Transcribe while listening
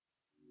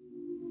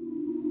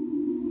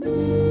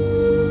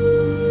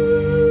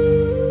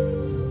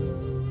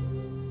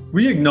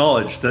We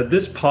acknowledge that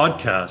this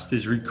podcast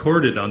is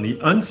recorded on the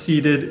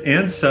unceded,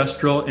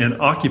 ancestral, and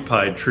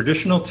occupied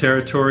traditional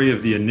territory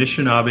of the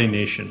Anishinaabe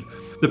Nation,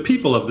 the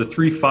people of the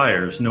Three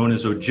Fires known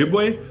as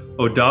Ojibwe,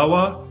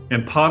 Odawa,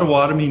 and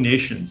Potawatomi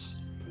nations.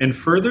 And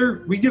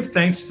further, we give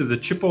thanks to the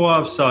Chippewa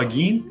of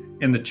Saugeen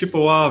and the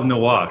Chippewa of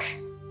Nawash,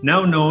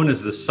 now known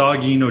as the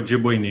Saugeen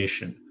Ojibwe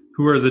Nation,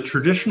 who are the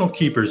traditional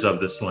keepers of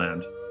this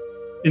land.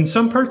 In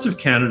some parts of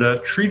Canada,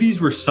 treaties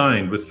were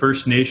signed with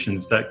First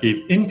Nations that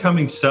gave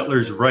incoming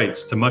settlers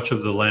rights to much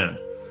of the land,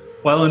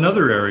 while in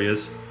other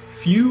areas,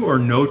 few or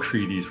no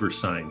treaties were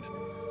signed.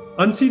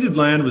 Unceded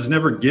land was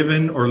never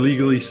given or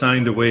legally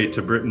signed away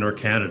to Britain or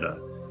Canada.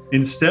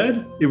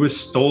 Instead, it was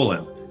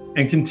stolen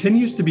and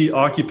continues to be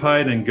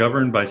occupied and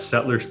governed by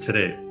settlers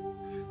today.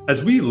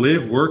 As we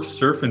live, work,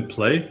 surf, and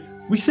play,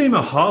 we say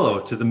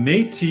mahalo to the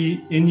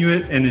Métis,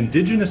 Inuit, and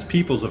Indigenous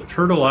peoples of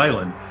Turtle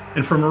Island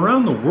and from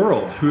around the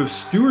world who have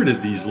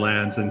stewarded these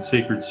lands and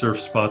sacred surf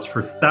spots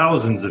for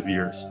thousands of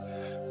years.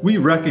 We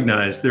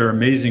recognize their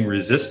amazing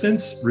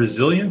resistance,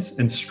 resilience,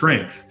 and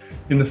strength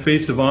in the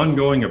face of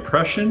ongoing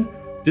oppression,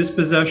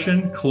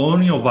 dispossession,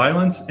 colonial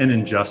violence, and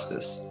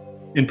injustice.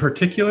 In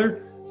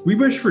particular, we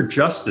wish for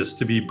justice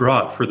to be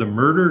brought for the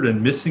murdered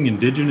and missing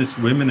Indigenous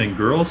women and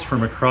girls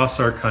from across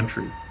our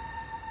country.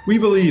 We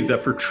believe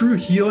that for true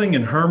healing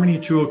and harmony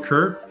to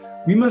occur,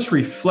 we must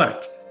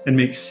reflect and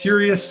make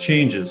serious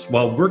changes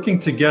while working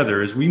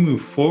together as we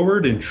move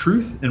forward in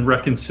truth and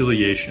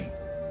reconciliation.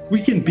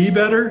 We can be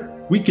better,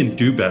 we can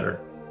do better.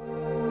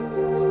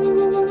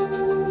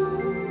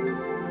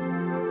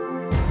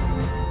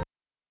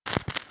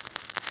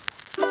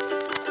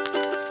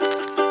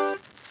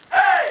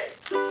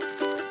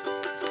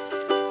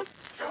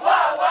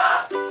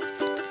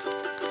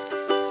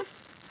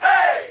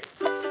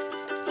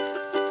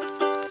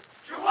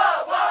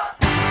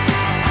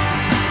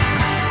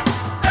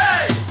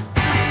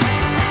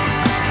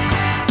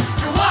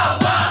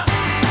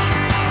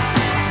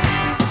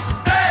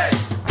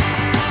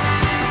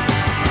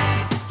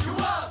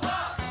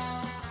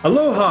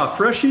 Aloha,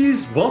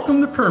 freshies! Welcome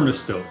to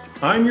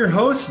Permastoked. I'm your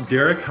host,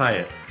 Derek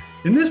Hyatt.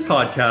 In this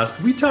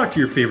podcast, we talk to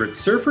your favorite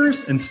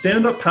surfers and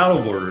stand-up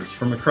paddleboarders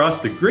from across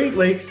the Great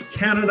Lakes,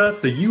 Canada,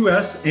 the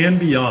US, and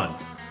beyond.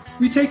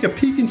 We take a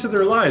peek into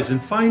their lives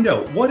and find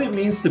out what it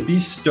means to be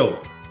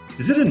stoked.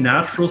 Is it a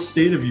natural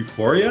state of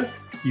euphoria,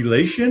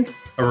 elation,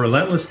 a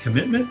relentless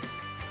commitment?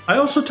 I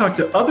also talk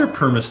to other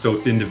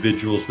Permastoked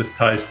individuals with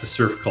ties to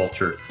surf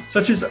culture,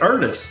 such as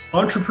artists,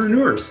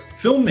 entrepreneurs,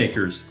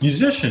 filmmakers,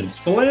 musicians,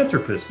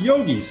 philanthropists,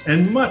 yogis,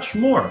 and much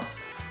more.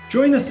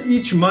 Join us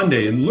each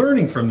Monday in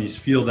learning from these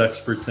field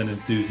experts and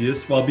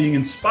enthusiasts while being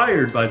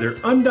inspired by their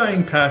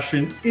undying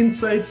passion,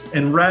 insights,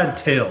 and rad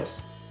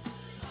tales.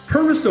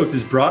 Permastoked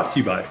is brought to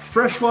you by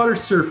Freshwater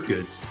Surf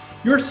Goods,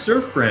 your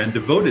surf brand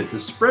devoted to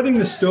spreading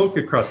the stoke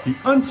across the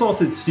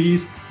unsalted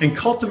seas and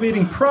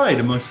cultivating pride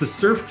amongst the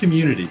surf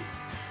community.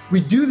 We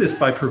do this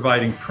by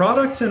providing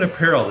products and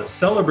apparel that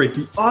celebrate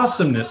the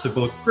awesomeness of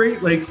both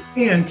Great Lakes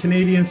and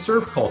Canadian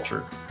surf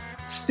culture.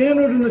 Stand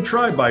out in the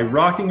tribe by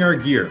rocking our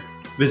gear.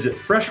 Visit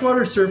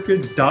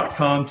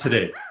freshwatersurfgoods.com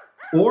today.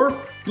 Or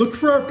look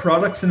for our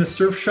products in a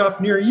surf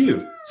shop near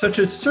you, such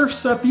as Surf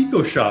Sup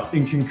Eco Shop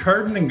in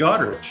Kincardine and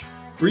Goderich,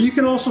 where you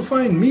can also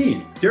find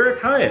me,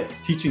 Derek Hyatt,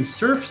 teaching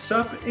surf,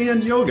 sup,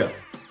 and yoga.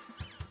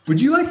 Would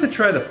you like to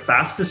try the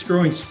fastest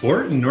growing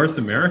sport in North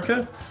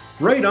America?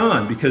 Right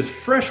on, because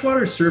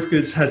Freshwater Surf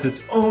Goods has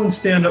its own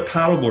stand-up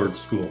paddleboard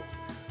school.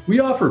 We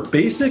offer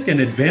basic and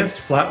advanced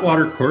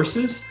flatwater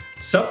courses,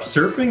 SUP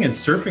surfing and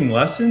surfing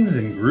lessons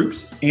in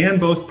groups and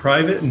both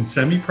private and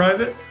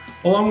semi-private,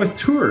 along with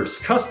tours,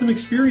 custom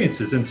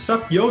experiences, and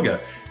SUP yoga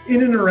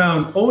in and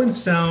around Owen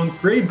Sound,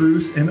 Grey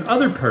Bruce, and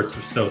other parts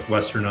of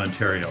southwestern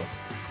Ontario.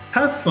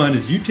 Have fun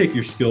as you take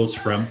your skills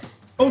from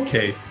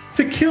okay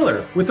to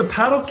killer with a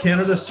Paddle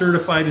Canada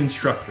certified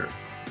instructor.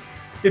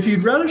 If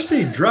you'd rather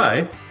stay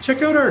dry,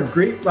 check out our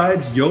Great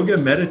Vibes Yoga,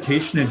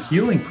 Meditation, and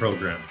Healing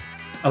program.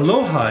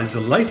 Aloha is a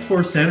life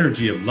force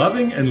energy of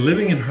loving and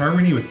living in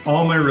harmony with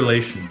all my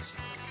relations.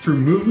 Through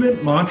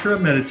movement, mantra,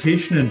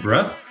 meditation, and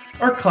breath,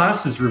 our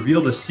classes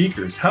reveal to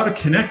seekers how to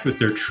connect with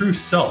their true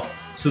self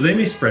so they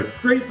may spread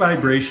great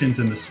vibrations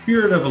and the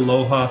spirit of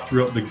aloha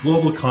throughout the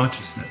global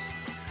consciousness.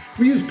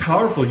 We use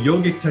powerful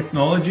yogic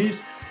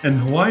technologies and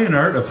the Hawaiian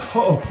art of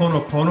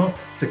Ho'oponopono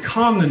to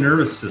calm the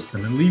nervous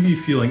system and leave you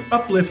feeling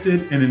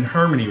uplifted and in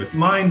harmony with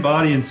mind,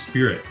 body, and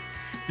spirit.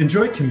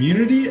 Enjoy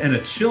community and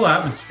a chill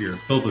atmosphere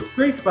filled with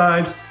great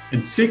vibes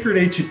and sacred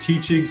ancient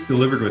teachings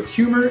delivered with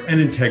humor and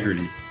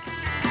integrity.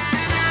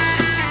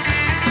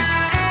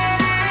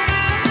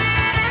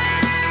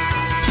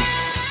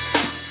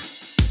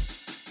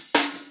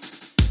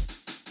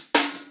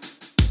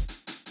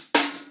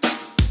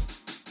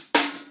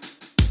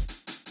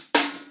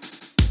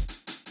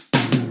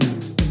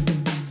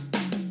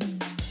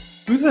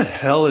 Who the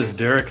hell is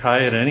Derek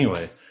Hyatt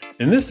anyway?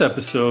 In this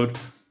episode,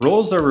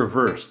 roles are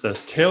reversed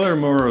as Taylor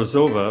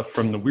Morozova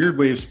from the Weird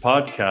Waves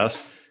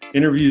podcast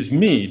interviews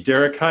me,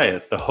 Derek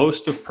Hyatt, the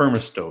host of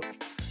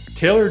Permastoked.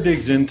 Taylor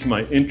digs into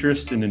my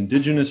interest in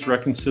Indigenous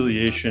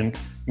reconciliation,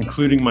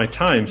 including my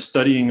time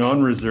studying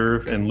on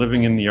reserve and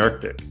living in the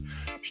Arctic.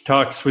 She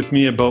talks with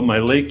me about my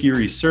Lake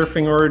Erie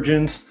surfing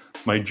origins,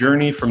 my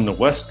journey from the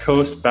West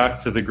Coast back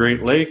to the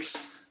Great Lakes,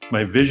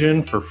 my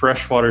vision for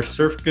freshwater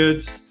surf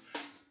goods,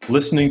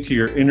 listening to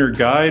your inner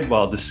guide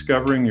while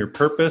discovering your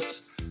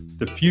purpose,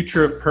 the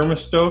future of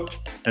Permastoked,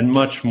 and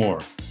much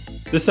more.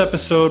 This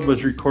episode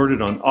was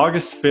recorded on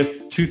August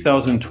 5th,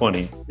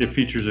 2020. It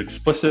features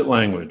explicit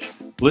language.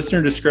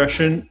 Listener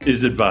discretion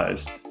is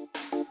advised.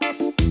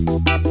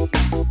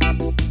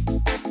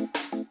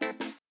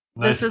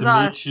 Nice to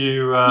meet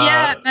you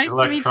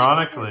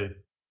electronically.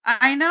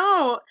 I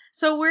know.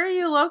 So where are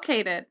you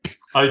located?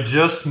 I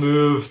just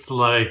moved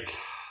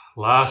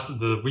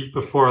the week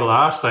before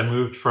last. I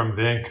moved from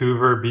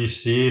Vancouver,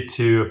 BC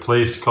to a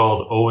place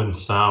called Owen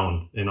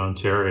Sound in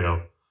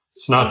Ontario.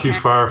 It's not too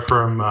far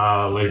from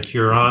Lake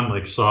Huron,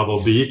 like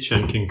Sauble Beach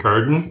and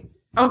Kincardine.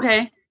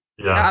 Okay.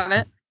 Yeah. Got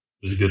it.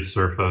 There's a good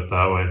surf out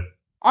that way.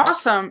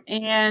 Awesome.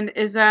 And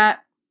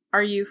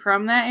are you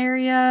from that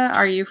area?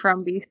 Are you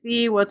from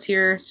BC? What's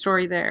your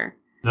story there?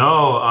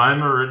 No,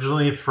 I'm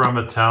originally from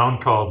a town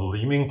called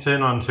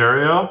Leamington,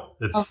 Ontario.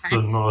 It's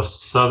the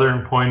most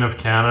southern point of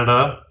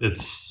Canada.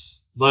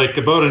 It's like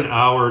about an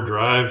hour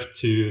drive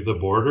to the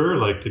border,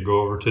 like to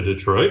go over to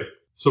Detroit.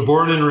 So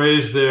born and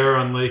raised there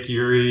on Lake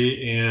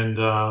Erie. And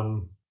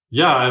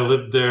I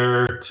lived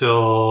there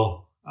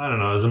till,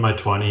 I was in my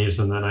 20s.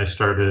 And then I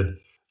started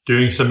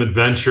doing some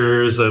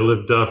adventures. I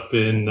lived up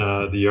in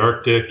the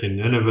Arctic in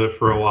Nunavut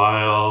for a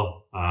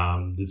while.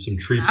 Did some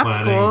tree planting.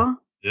 That's cool.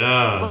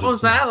 Yeah. What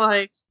was that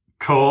like?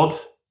 Cold.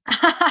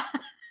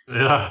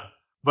 Yeah.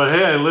 But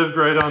hey, I lived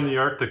right on the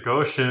Arctic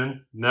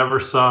Ocean. Never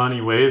saw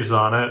any waves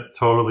on it.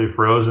 Totally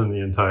frozen the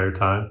entire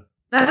time.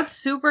 That's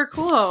super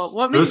cool.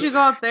 What made you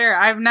go up there?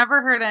 I've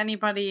never heard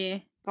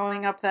anybody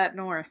going up that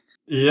north.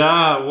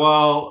 Yeah.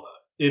 Well,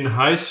 in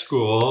high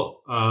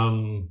school,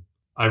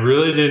 I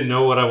really didn't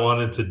know what I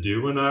wanted to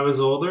do when I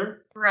was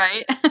older.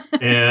 Right.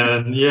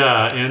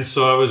 And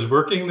so I was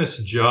working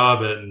this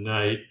job at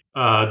night,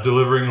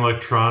 delivering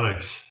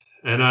electronics.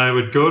 And I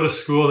would go to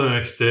school the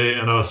next day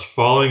and I was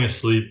falling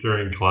asleep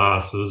during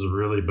class. It was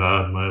really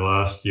bad my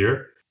last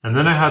year. And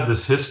then I had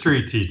this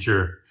history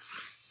teacher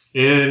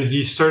and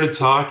he started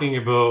talking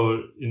about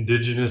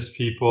Indigenous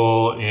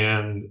people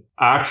and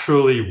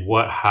actually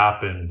what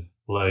happened,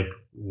 like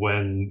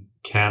when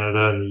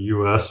Canada and the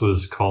US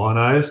was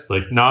colonized,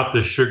 like not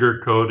the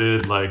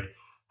sugar-coated, like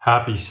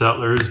happy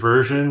settlers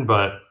version,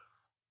 but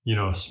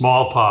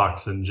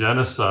smallpox and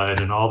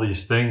genocide and all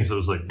these things. It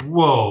was like,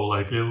 whoa,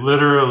 like it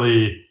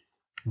literally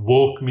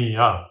woke me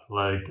up.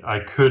 Like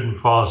I couldn't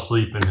fall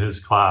asleep in his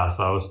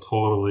class. I was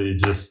totally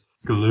just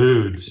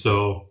glued.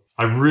 So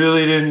I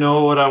really didn't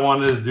know what I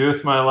wanted to do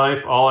with my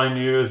life. All I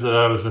knew is that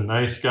I was a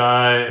nice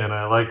guy and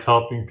I liked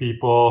helping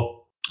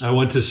people. I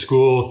went to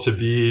school to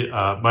be,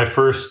 my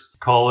first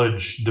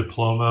college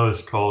diploma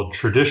is called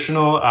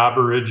Traditional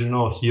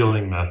Aboriginal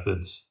Healing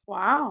Methods.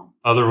 Wow.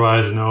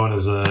 Otherwise known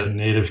as a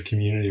Native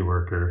community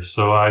worker.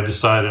 So I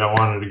decided I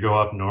wanted to go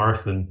up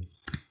north and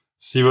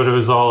see what it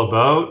was all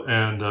about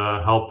and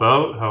help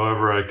out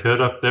however I could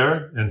up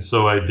there. And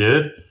so I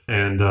did.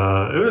 And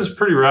it was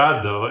pretty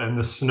rad though. And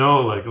the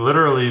snow, like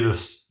literally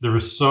there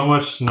was so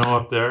much snow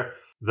up there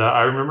that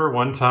I remember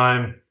one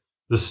time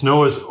the snow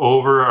was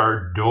over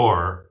our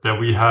door that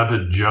we had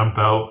to jump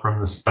out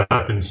from the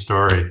second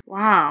story.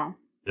 Wow.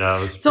 Yeah,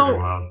 it was pretty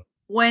wild.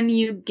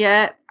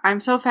 I'm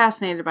so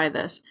fascinated by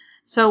this.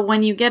 So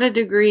when you get a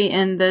degree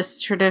in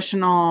this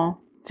traditional,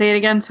 say it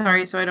again,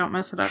 sorry, so I don't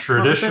mess it up.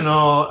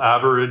 Traditional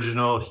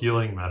Aboriginal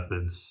healing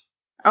methods.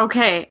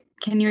 Okay.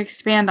 Can you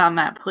expand on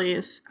that,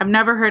 please? I've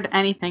never heard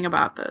anything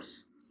about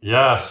this.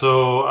 Yeah,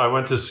 so I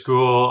went to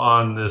school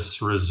on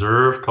this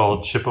reserve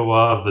called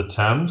Chippewa of the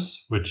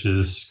Thames, which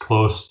is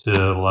close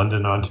to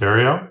London,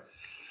 Ontario.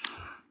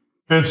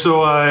 And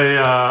so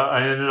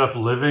I ended up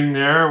living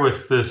there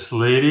with this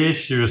lady.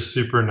 She was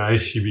super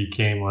nice. She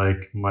became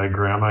like my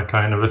grandma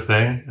kind of a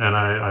thing. And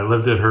I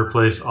lived at her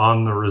place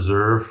on the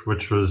reserve,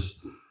 which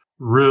was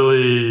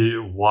really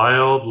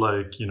wild.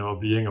 Like,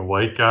 being a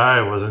white guy,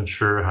 I wasn't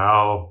sure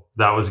how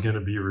that was going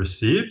to be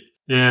received.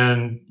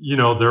 And,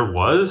 there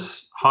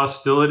was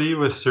hostility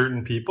with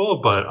certain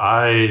people, but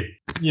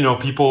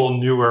people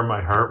knew where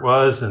my heart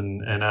was.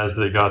 And as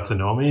they got to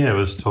know me, it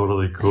was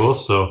totally cool.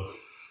 So,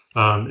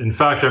 in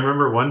fact, I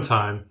remember one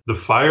time the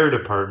fire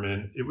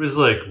department, it was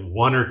like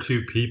one or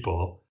two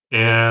people.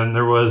 And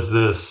there was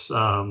this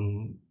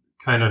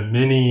kind of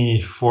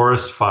mini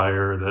forest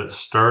fire that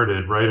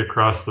started right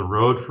across the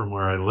road from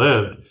where I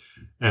lived.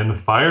 And the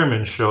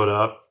firemen showed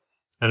up.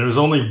 And it was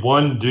only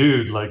one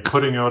dude like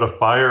putting out a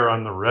fire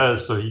on the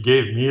res. So he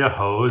gave me a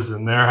hose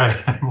and there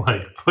I am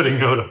like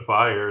putting out a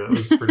fire. That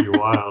was pretty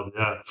wild.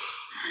 Yeah.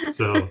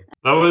 So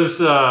that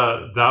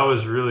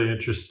was really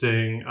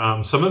interesting.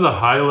 Some of the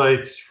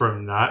highlights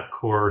from that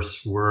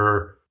course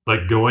were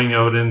like going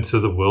out into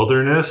the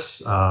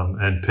wilderness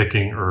and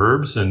picking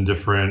herbs and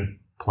different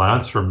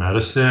plants for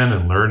medicine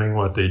and learning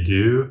what they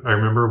do. I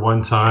remember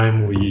one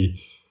time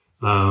we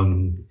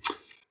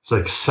It's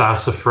like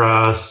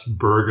sassafras,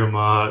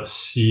 bergamot,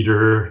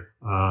 cedar,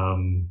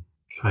 kind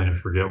of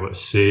forget what,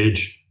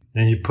 sage.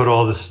 And you put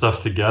all this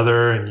stuff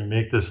together and you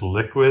make this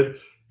liquid.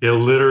 It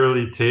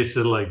literally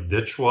tasted like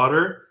ditch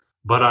water,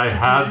 but I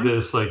had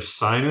this like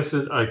sinus,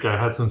 like I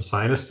had some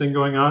sinus thing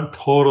going on,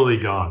 totally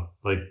gone.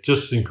 Like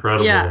just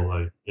incredible. Yeah.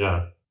 Like,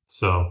 yeah.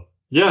 So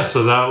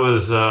that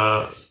was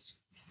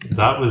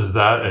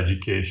that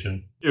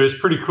education. It was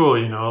pretty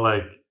cool,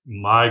 like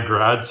my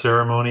grad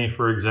ceremony,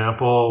 for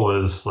example,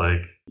 was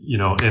like, in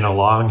a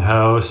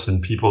longhouse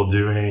and people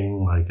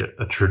doing like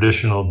a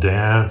traditional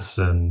dance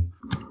and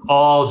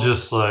all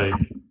just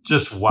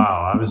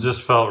wow. I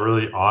just felt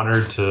really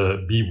honored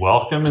to be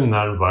welcome in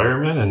that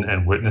environment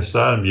and witness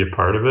that and be a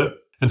part of it.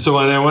 And so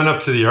when I went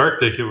up to the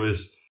Arctic, it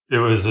was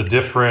a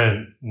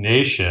different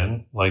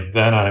nation. Like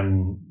then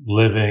I'm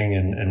living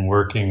and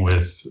working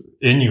with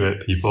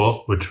Inuit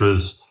people, which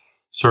was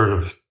sort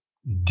of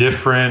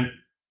different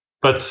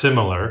but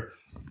similar.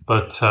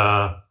 But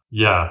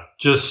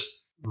just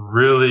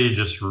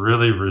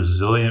really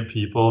resilient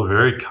people,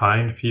 very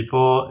kind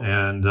people.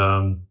 And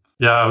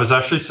I was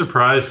actually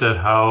surprised at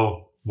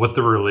what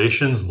the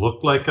relations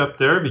looked like up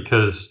there,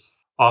 because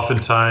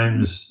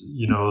oftentimes,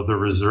 the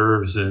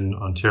reserves in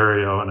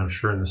Ontario and I'm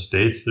sure in the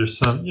States, there's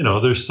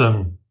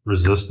some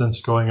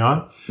resistance going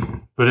on.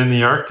 But in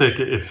the Arctic,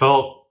 it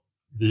felt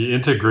the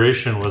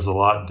integration was a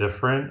lot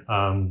different.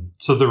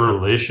 So the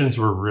relations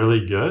were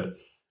really good.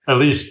 At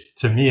least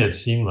to me, it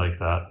seemed like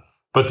that.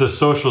 But the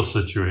social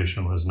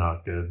situation was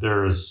not good.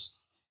 There was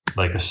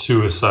like a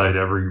suicide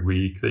every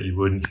week that you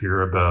wouldn't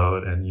hear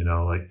about, and,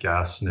 like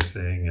gas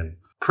sniffing and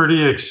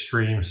pretty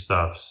extreme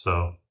stuff.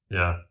 So,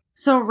 yeah.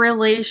 So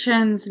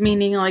relations,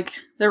 meaning like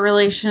the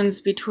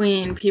relations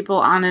between people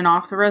on and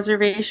off the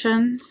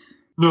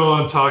reservations? No,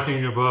 I'm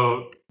talking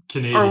about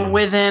Canadians. Or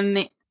within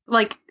the,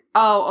 like,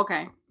 oh,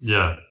 okay.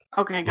 Yeah.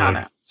 Okay, got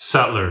it.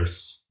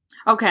 Settlers.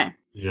 Okay.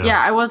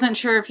 Yeah, I wasn't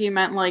sure if you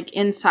meant like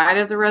inside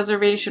of the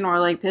reservation or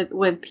like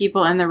with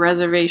people in the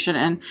reservation,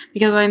 and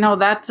because I know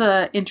that's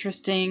a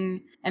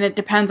interesting, and it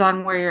depends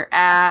on where you're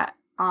at,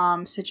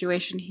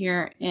 situation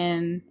here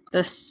in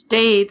the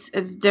States.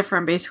 It's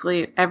different.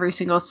 Basically, every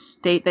single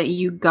state that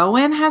you go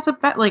in has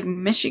like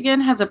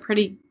Michigan has a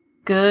pretty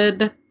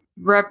good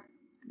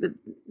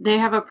they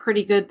have a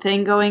pretty good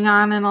thing going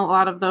on in a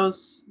lot of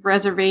those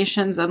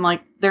reservations, and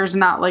like there's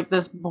not like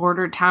this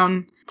border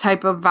town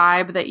type of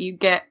vibe that you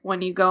get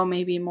when you go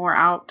maybe more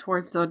out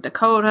towards the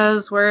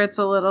Dakotas, where it's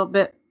a little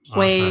bit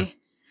a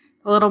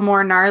little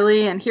more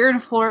gnarly. And here in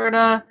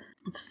Florida,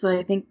 it's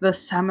I think the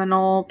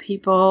Seminole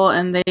people,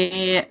 and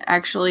they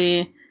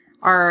actually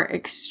are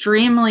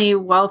extremely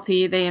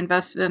wealthy. They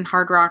invested in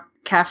Hard Rock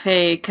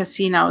Cafe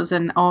casinos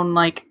and own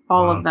like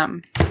all of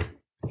them.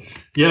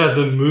 Yeah,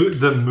 the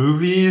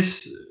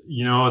movies,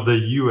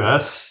 the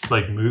US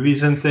like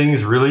movies and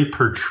things really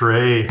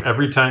portray,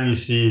 every time you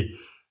see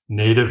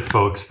Native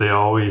folks, they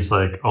always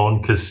like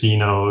own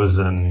casinos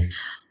and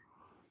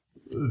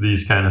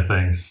these kind of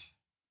things.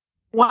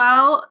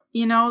 Well,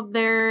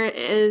 there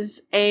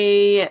is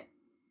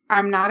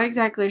I'm not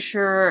exactly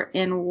sure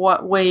in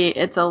what way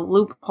it's a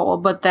loophole,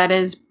 but that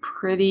is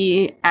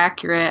pretty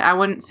accurate. I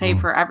wouldn't say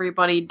for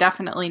everybody,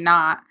 definitely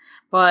not.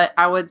 But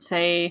I would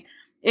say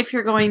if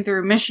you're going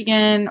through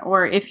Michigan,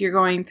 or if you're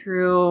going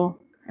through,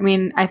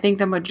 I think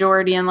the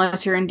majority,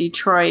 unless you're in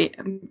Detroit,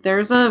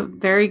 there's a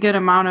very good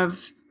amount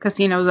of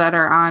casinos that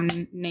are on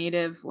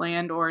native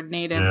land or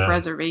native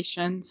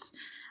reservations.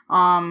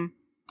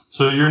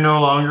 So you're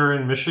no longer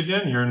in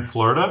Michigan, you're in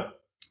Florida?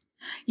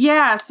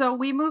 Yeah, so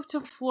we moved to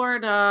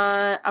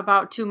Florida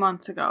about 2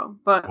 months ago,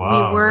 but we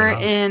were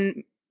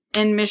in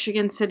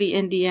Michigan City,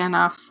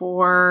 Indiana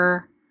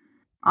for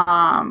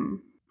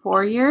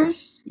 4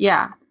 years.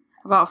 Yeah,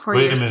 about 4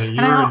 years. Wait a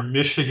minute, you were in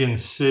Michigan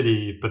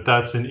City, but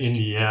that's in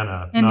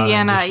Indiana.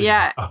 Indiana,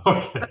 yeah.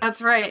 Okay.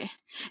 That's right.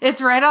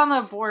 It's right on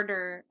the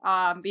border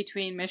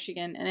between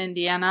Michigan and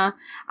Indiana.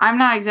 I'm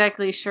not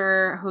exactly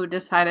sure who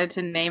decided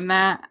to name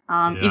that.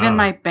 Even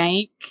my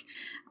bank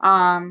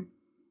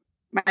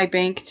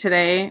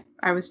today,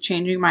 I was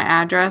changing my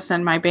address,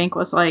 and my bank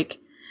was like,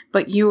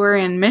 but you were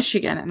in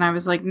Michigan. And I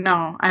was like,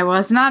 no, I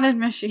was not in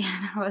Michigan.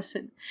 I was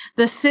in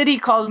the city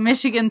called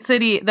Michigan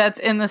City that's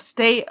in the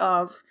state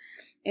of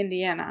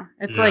Indiana.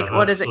 It's like,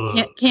 what is it?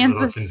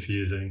 Kansas.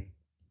 Confusing.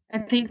 I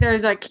think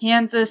there's a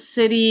Kansas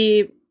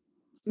City,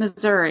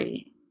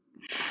 Missouri,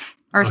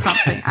 or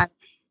something.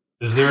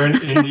 Is there an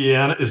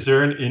Indiana? Is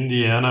there an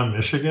Indiana,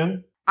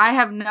 Michigan? I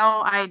have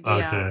no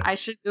idea. Okay. I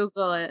should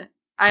Google it.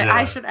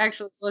 I should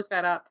actually look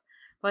that up.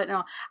 But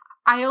no,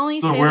 I only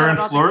say that. So where in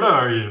Florida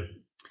are you?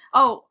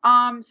 Oh,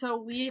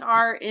 so we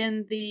are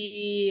in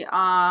the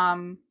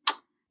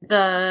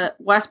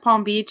West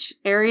Palm Beach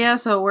area.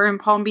 So we're in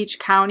Palm Beach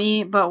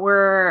County, but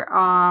we're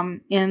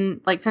in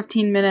like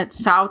 15 minutes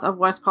south of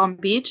West Palm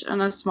Beach in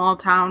a small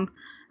town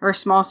or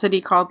small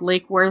city called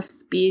Lake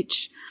Worth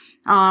Beach.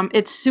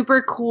 It's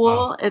super cool.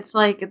 Wow. It's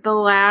like the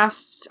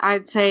last,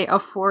 I'd say,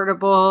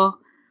 affordable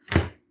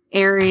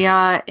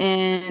area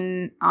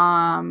in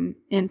Palm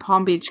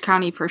Beach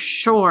County for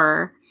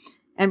sure.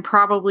 and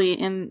probably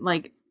in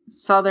like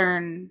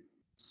southeastern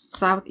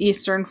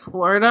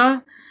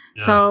Florida.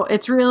 Yeah. So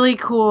it's really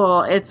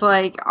cool. It's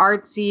like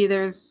artsy.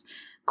 There's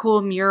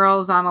cool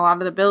murals on a lot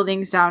of the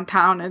buildings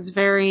downtown. It's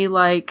very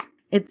like,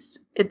 it's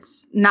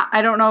not,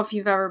 I don't know if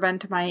you've ever been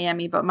to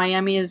Miami, but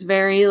Miami is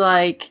very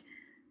like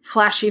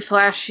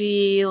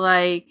flashy,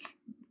 like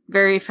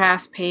very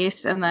fast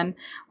paced. And then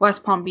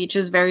West Palm Beach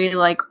is very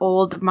like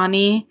old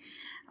money.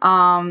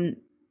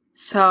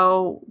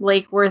 So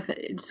Lake Worth,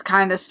 it's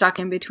kind of stuck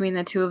in between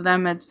the two of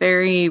them. It's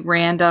very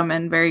random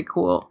and very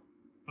cool.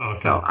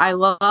 Okay. So I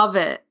love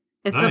it.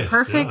 It's nice, a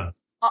perfect,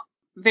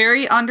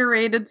 very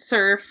underrated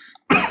surf.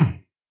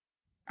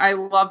 I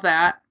love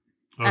that.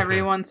 Okay.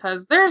 Everyone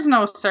says there's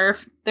no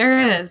surf. There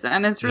is,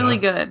 and it's really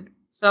good.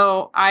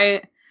 So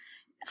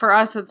for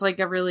us, it's like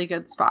a really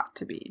good spot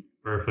to be.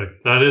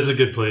 Perfect. That is a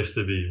good place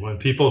to be. When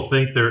people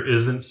think there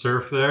isn't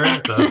surf there,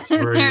 that's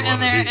where you want to be.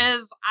 And there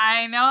is.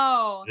 I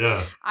know.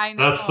 Yeah. I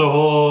know. That's the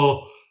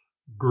whole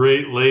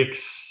Great Lakes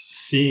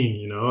scene,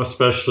 you know,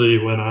 especially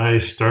when I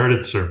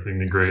started surfing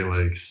the Great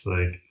Lakes.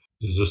 Like,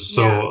 it's just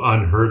so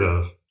unheard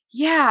of.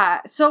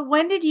 Yeah. So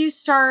when did you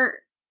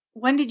start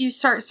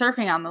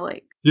surfing on the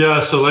lake? Yeah.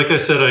 So like I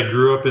said, I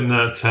grew up in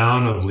that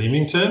town of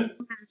Leamington.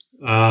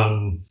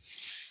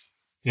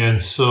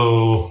 And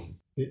so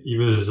it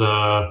was,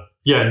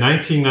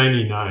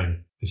 1999 I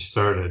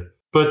started.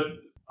 But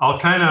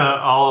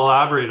I'll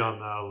elaborate on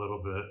that a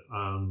little bit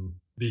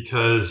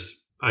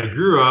because I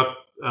grew up,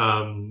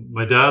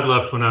 my dad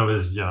left when I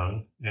was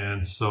young.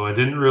 And so I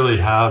didn't really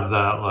have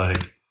that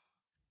like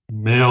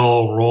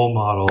male role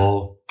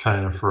model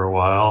kind of for a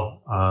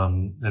while.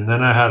 And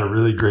then I had a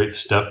really great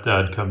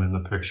stepdad come in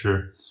the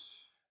picture.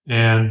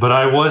 But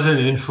I wasn't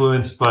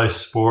influenced by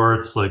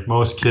sports. Like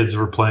most kids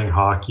were playing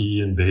hockey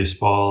and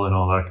baseball and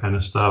all that kind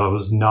of stuff. I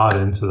was not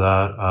into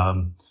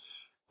that.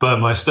 But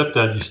my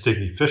stepdad used to take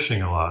me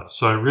fishing a lot.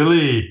 So I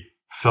really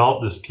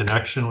felt this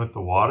connection with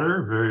the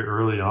water very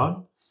early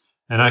on.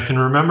 And I can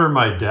remember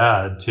my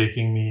dad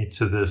taking me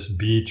to this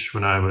beach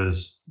when I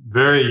was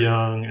very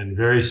young and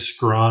very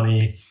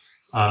scrawny.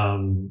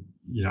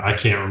 I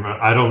can't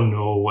remember. I don't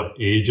know what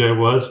age I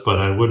was, but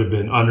I would have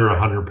been under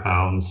 100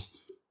 pounds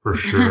for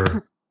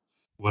sure,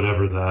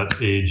 whatever that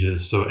age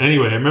is. So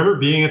anyway, I remember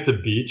being at the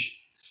beach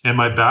and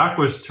my back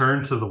was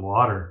turned to the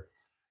water.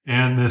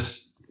 And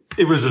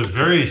it was a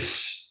very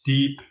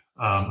steep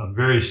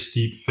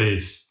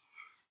face.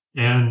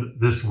 And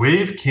this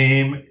wave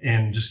came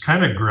and just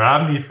kind of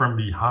grabbed me from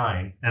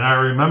behind. And I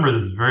remember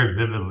this very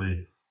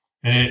vividly.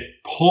 And it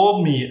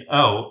pulled me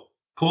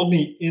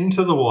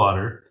into the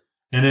water.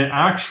 And it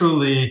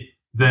actually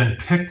then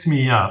picked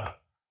me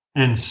up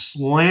and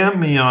slammed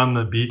me on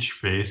the beach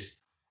face.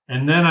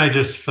 And then I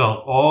just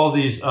felt all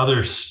these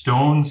other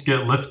stones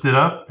get lifted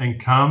up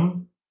and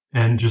come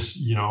and just,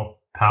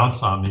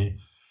 pounce on me.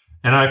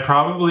 And I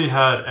probably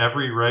had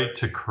every right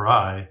to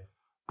cry,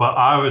 but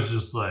I was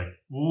just like,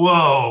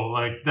 whoa,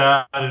 like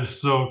that is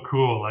so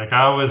cool. Like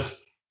I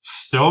was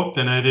stoked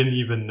and I didn't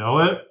even know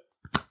it.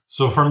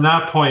 So from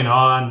that point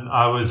on,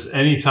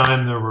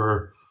 anytime there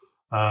were,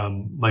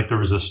 there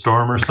was a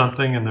storm or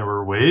something and there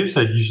were waves,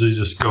 I'd usually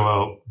just go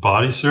out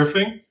body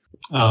surfing.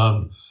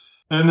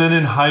 And then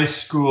in high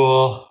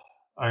school,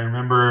 I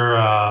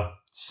remember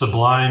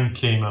Sublime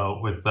came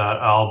out with that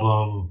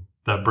album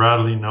that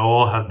Bradley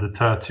Noel had the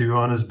tattoo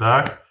on his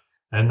back.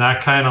 And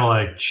that kind of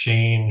like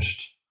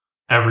changed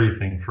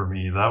everything for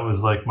me. That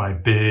was like my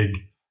big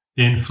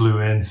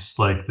influence,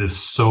 like this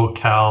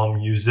SoCal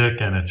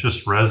music, and it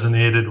just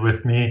resonated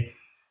with me.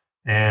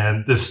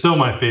 And it's still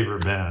my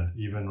favorite band,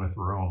 even with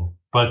Rome.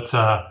 But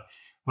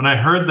when I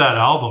heard that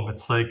album,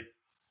 it's like,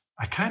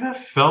 I kind of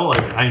felt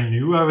like I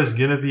knew I was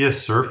going to be a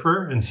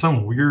surfer in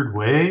some weird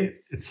way.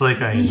 It's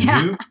like I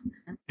knew.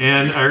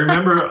 And I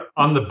remember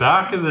on the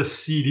back of the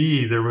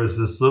CD, there was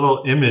this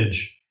little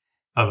image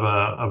of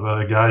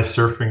a guy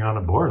surfing on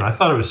a board. I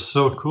thought it was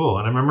so cool.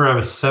 And I remember I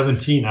was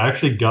 17. I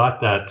actually got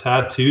that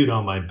tattooed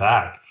on my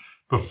back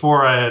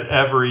before I had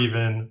ever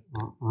even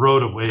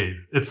rode a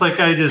wave. It's like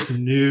I just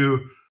knew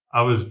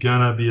I was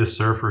going to be a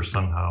surfer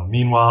somehow.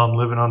 Meanwhile, I'm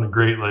living on the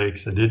Great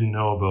Lakes. I didn't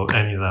know about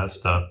any of that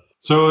stuff.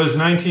 So it was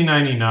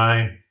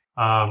 1999.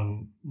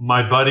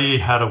 My buddy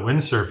had a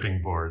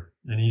windsurfing board.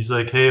 And he's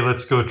like, hey,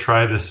 let's go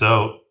try this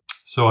out.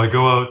 So I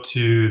go out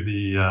to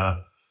the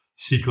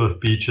Seacliff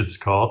Beach, it's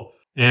called.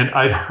 And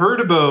I'd heard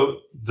about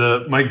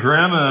my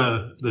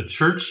grandma, the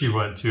church she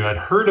went to, I'd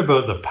heard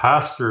about the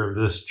pastor of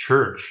this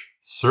church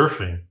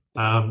surfing.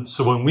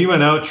 So when we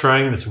went out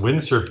trying this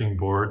windsurfing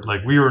board,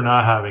 like we were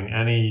not having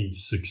any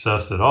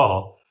success at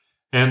all.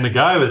 And the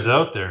guy was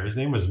out there. His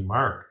name was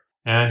Mark.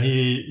 And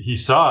he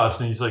saw us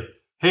and he's like,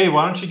 hey,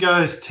 why don't you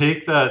guys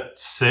take that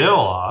sail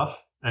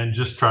off and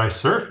just try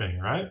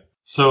surfing, right?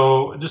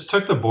 So I just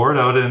took the board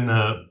out in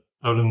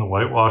the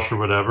whitewash or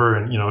whatever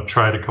and,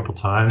 tried a couple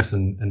times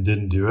and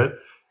didn't do it.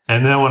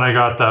 And then when I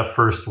got that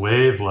first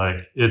wave,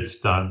 like it's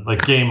done,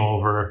 like game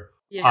over.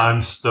 Yeah.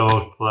 I'm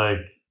stoked,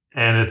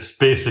 and it's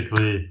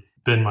basically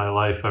been my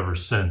life ever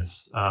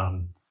since.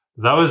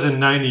 that was in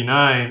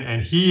 99,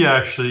 and he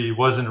actually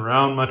wasn't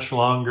around much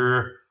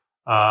longer.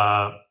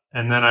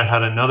 And then I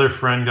had another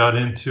friend got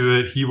into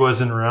it. He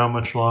wasn't around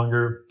much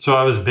longer. So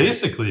I was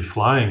basically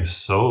flying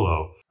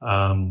solo.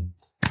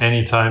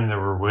 Anytime there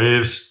were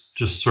waves,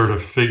 just sort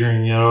of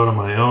figuring it out on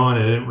my own.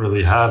 I didn't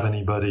really have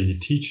anybody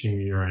teaching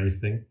me or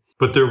anything.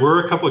 But there were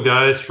a couple of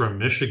guys from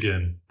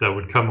Michigan that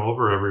would come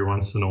over every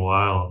once in a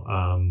while.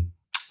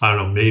 I don't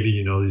know, maybe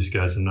you know these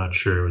guys, I'm not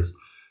sure. It was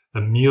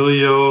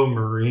Emilio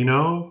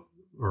Moreno,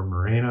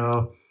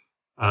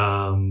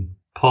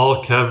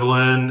 Paul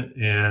Kevlin,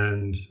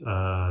 and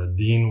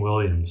Dean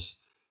Williams.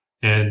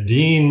 And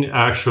Dean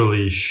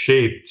actually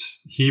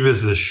he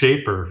was the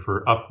shaper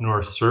for Up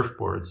North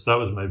Surfboards. That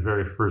was my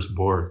very first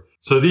board.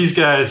 So these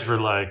guys were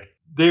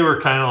they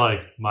were kind of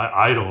like my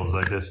idols,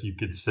 I guess you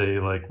could say.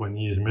 Like when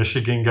these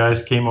Michigan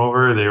guys came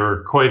over, they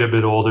were quite a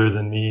bit older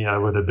than me. I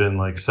would have been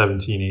like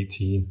 17,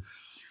 18.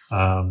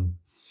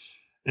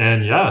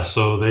 And yeah,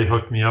 so they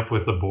hooked me up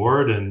with a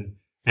board.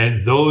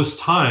 And those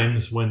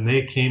times when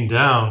they came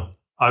down,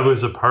 I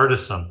was a part of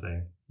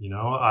something.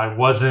 I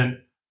wasn't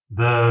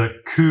the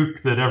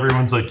kook that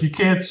everyone's like, you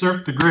can't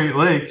surf the Great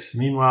Lakes.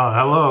 Meanwhile,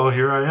 hello,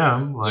 here I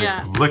am.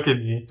 Look at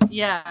me.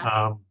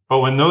 Yeah. But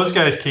when those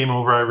guys came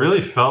over, I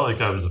really felt like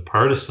I was a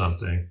part of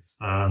something.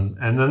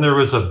 And then there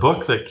was a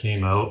book that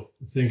came out,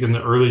 I think in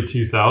the early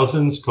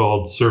 2000s,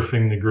 called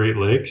Surfing the Great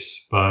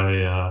Lakes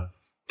by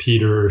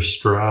Peter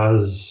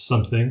Straz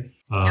something.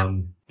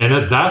 And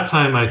at that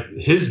time,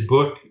 his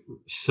book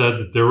said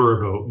that there were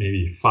about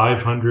maybe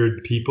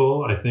 500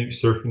 people, I think,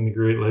 surfing the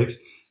Great Lakes.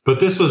 But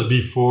this was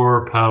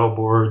before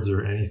paddleboards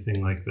or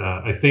anything like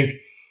that. I think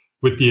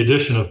with the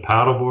addition of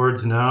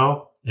paddleboards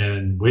now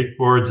and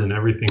wakeboards and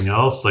everything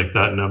else, like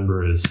that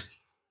number is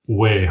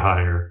way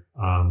higher.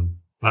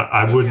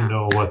 I wouldn't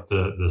know what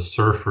the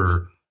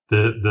surfer,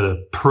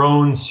 the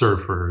prone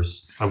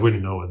surfers, I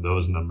wouldn't know what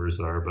those numbers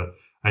are, but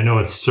I know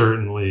it's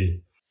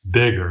certainly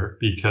bigger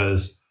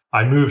because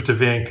I moved to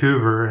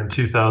Vancouver in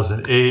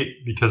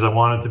 2008 because I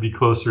wanted to be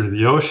closer to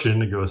the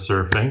ocean to go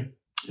surfing.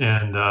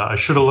 And I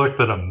should have looked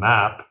at a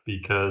map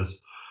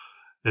because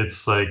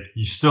it's like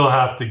you still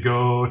have to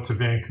go to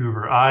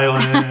Vancouver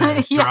Island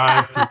and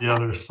drive to the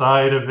other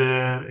side of it.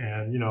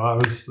 And, I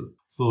was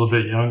a little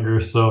bit younger.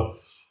 So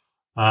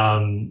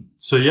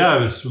yeah, I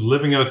was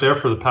living out there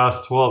for the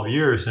past 12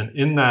 years. And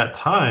in that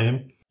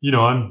time,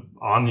 I'm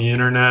on the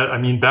internet. I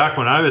mean, back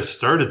when I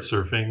started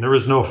surfing, there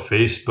was no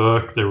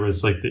Facebook. There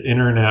was the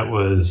internet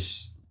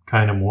was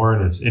kind of more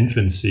in its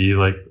infancy.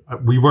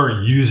 We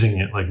weren't using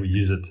it like we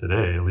use it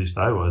today. At least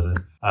I wasn't.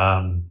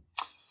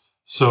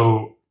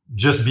 So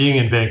just being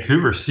in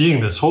Vancouver,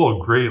 seeing this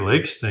whole Great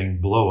Lakes thing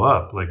blow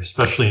up,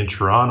 especially in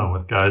Toronto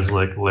with guys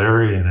like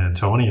Larry and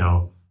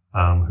Antonio,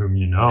 whom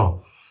you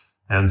know.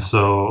 And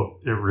so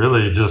it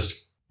really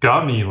just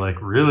got me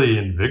really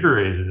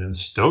invigorated and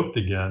stoked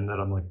again that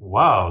I'm like,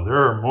 wow, there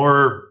are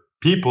more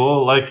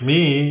people like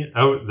me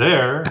out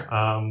there.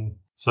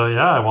 So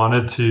yeah, I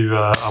wanted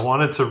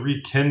to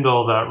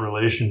rekindle that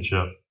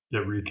relationship,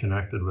 get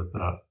reconnected with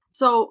that.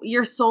 So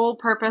your sole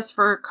purpose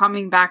for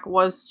coming back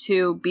was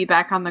to be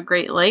back on the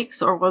Great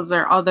Lakes, or was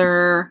there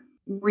other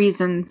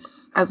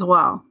reasons as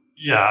well?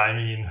 Yeah, I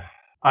mean,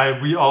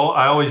 I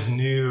always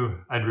knew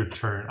I'd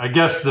return. I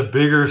guess the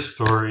bigger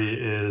story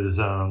is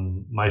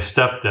my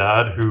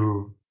stepdad,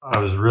 who I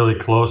was really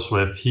close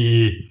with.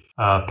 He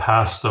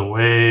passed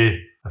away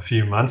a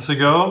few months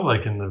ago,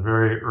 in the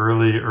very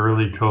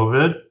early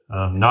COVID.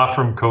 Not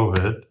from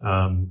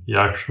COVID. He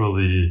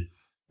actually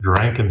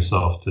drank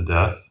himself to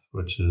death,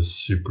 which is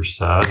super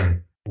sad,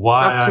 and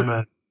why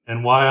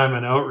I'm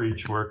an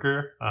outreach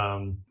worker.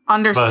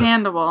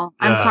 Understandable.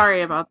 I'm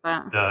sorry about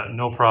that. Yeah,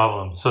 no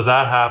problem. So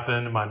that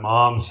happened. My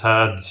mom's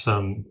had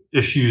some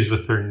issues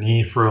with her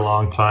knee for a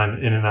long time,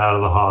 in and out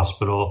of the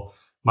hospital.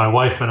 My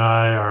wife and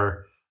I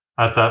are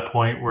at that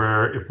point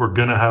where if we're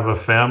going to have a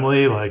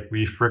family,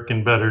 we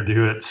frickin' better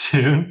do it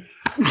soon.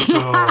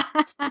 So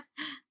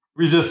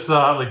we just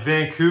thought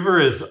Vancouver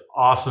is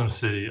awesome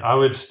city. I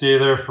would stay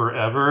there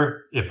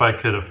forever if I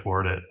could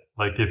afford it.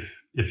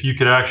 If you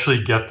could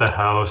actually get the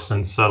house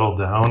and settle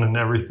down and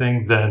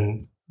everything,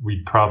 then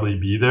we'd probably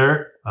be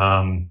there.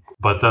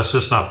 But that's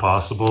just not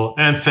possible.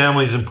 And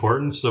family's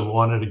important, so we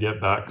wanted to get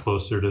back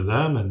closer to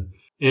them.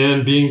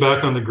 And being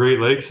back on the Great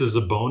Lakes is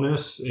a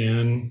bonus.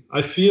 And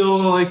I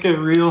feel a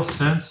real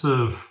sense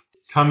of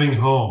coming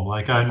home.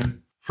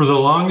 For the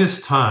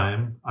longest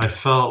time, I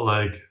felt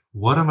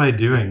what am I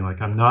doing?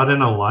 I'm not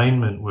in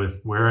alignment with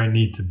where I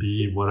need to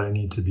be, what I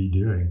need to be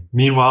doing.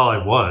 Meanwhile,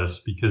 I was,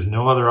 because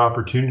no other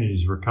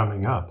opportunities were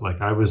coming up.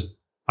 I was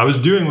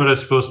doing what I was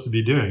supposed to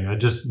be doing. I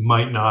just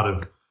might not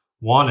have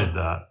wanted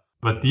that.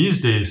 But these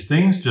days,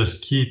 things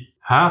just keep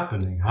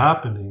happening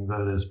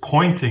that is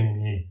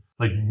pointing me,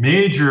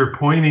 major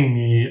pointing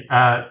me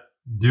at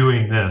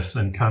doing this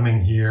and coming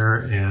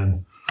here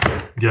and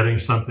getting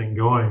something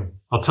going.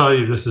 I'll tell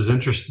you, this is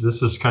interesting.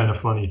 This is kind of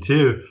funny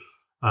too.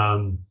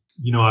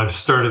 I've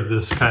started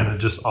this kind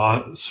of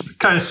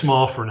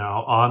small for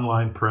now,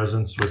 online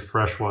presence with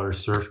Freshwater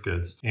Surf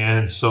Goods.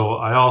 And so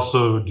I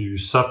also do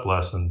SUP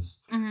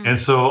lessons. Mm-hmm. And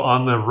so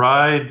on the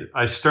ride,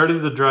 I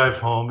started the drive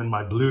home in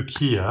my blue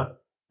Kia,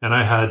 and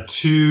I had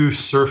 2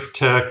 Surf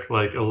Tech,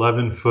 like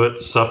 11-foot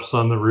SUPs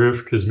on the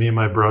roof because me and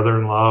my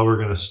brother-in-law were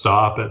going to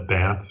stop at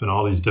Banff and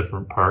all these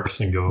different parks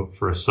and go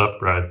for a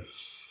SUP ride.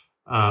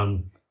 I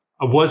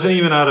wasn't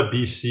even out of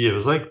BC. It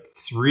was like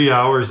 3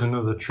 hours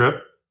into the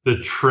trip. The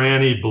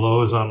tranny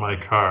blows on my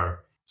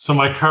car. So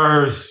my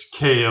car's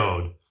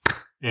KO'd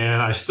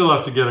and I still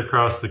have to get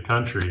across the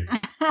country.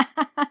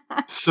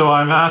 So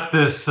I'm at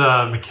this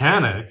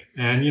mechanic,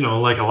 and,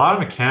 like a lot of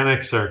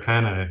mechanics are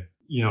kind of,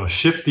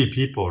 shifty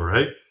people,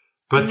 right?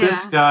 But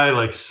this guy,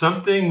 like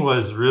something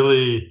was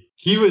really,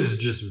 he was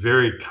just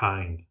very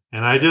kind.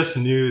 And I just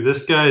knew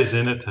this guy's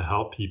in it to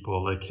help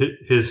people. Like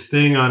his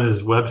thing on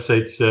his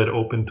website said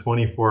open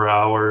 24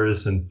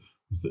 hours and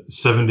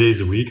 7 days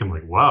a week. I'm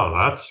like,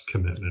 wow, that's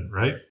commitment,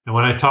 right? And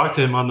when I talked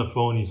to him on the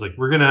phone, he's like,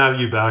 we're going to have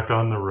you back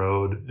on the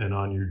road and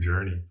on your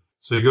journey.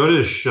 So you go to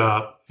his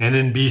shop, and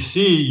in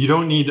BC, you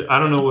don't need, I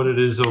don't know what it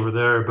is over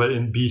there, but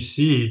in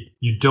BC,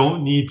 you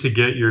don't need to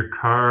get your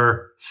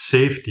car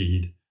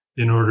safetied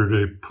in order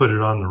to put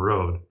it on the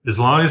road. As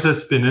long as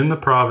it's been in the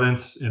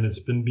province and it's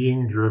been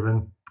being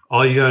driven,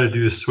 all you got to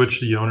do is switch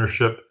the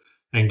ownership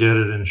and get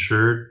it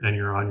insured, and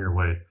you're on your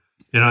way.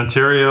 In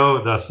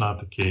Ontario, that's not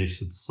the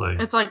case. It's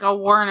like a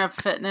warrant of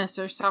fitness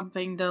or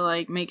something to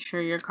like make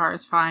sure your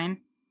car's fine.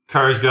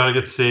 Car's got to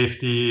get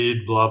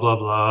safetied, blah, blah,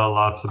 blah,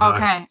 lots of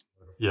okay.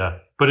 Yeah.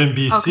 But in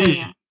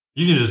BC,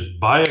 you can just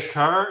buy a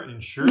car,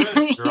 insure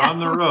it, you're on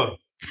the road.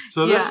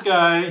 So this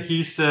guy,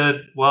 he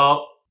said,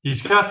 well,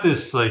 he's got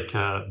this like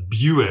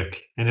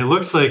Buick, and it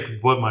looks like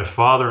what my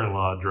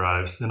father-in-law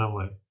drives. And I'm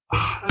like,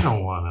 I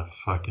don't want to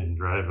fucking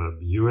drive a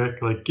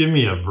Buick. Like, give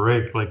me a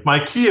break. Like, my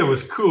Kia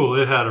was cool.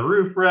 It had a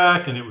roof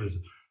rack and it was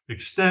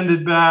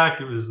extended back.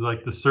 It was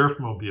like the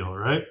Surfmobile,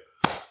 right?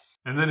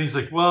 And then he's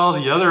like, well,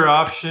 the other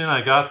option,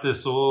 I got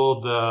this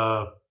old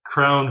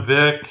Crown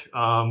Vic,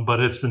 but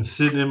it's been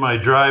sitting in my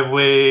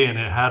driveway and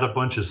it had a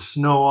bunch of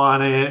snow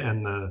on it,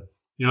 and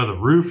the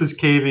roof is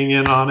caving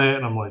in on it.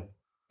 And I'm like,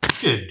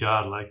 good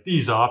God, like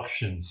these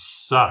options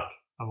suck.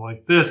 I'm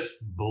like,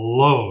 this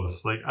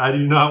blows. Like, I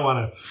do not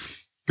want to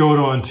go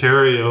to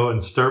Ontario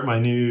and start my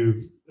new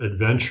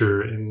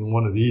adventure in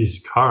one of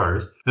these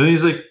cars. And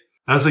he's like,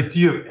 I was like, do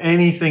you have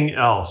anything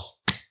else?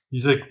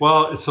 He's like,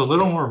 well, it's a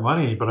little more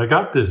money, but I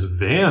got this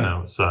van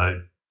outside.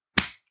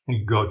 You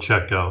can go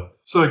check out.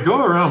 So I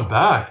go around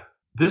back.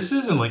 This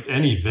isn't like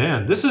any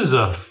van. This is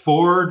a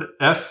Ford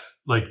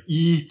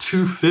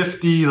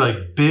E250,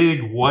 like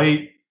big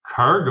white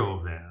cargo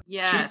van.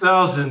 Yeah.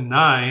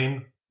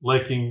 2009,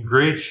 like in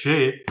great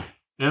shape.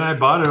 And I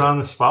bought it on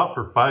the spot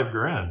for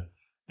 $5,000.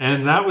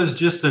 And that was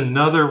just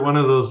another one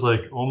of those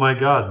like, oh my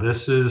God, I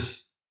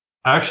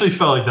actually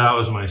felt like that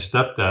was my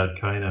stepdad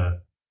kind of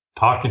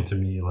talking to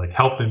me, like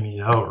helping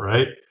me out,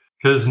 right?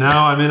 Because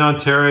now I'm in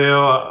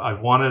Ontario. I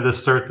wanted to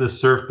start this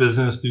surf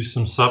business, do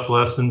some SUP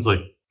lessons.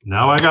 Like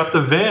now I got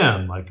the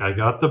van, like I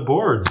got the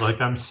boards, like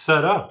I'm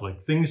set up,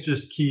 like things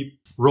just keep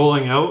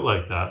rolling out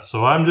like that.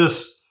 So I'm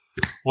just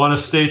want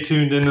to stay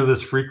tuned into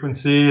this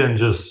frequency and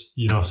just,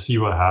 see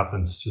what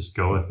happens. Just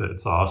go with it.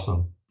 It's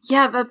awesome.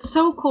 Yeah, that's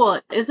so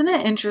cool. Isn't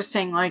it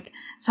interesting? Like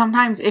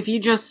sometimes if you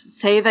just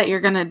say that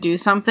you're going to do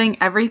something,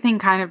 everything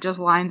kind of just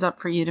lines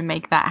up for you to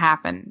make that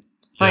happen.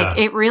 Like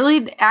it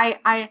really,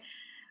 I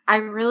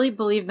really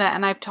believe that.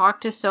 And I've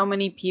talked to so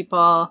many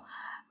people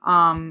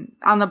on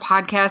the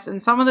podcast,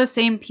 and some of the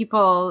same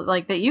people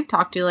like that you've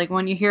talked to, like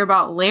when you hear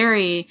about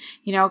Larry,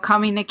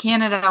 coming to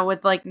Canada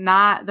with like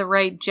not the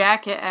right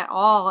jacket at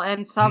all.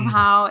 And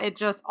somehow it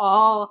just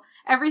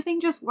everything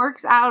just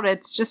works out.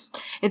 It's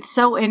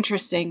so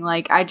interesting.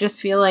 Like, I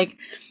just feel like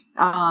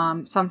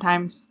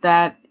sometimes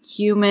that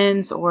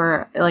humans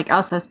or like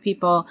us as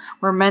people,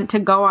 we're meant to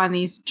go on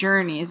these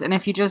journeys. And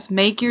if you just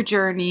make your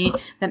journey,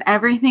 then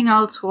everything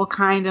else will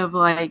kind of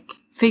like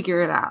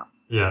figure it out.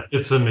 Yeah,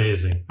 it's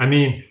amazing. I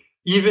mean,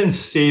 even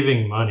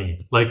saving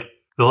money, like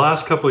the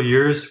last couple of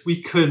years,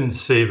 we couldn't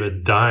save a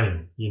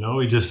dime.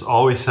 We just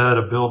always had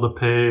a bill to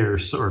pay or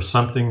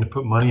something to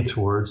put money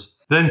towards.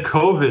 Then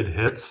COVID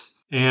hits.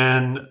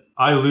 And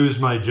I lose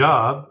my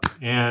job,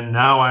 and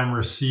now I'm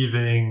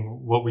receiving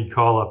what we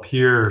call up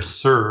here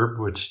CERB,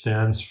 which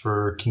stands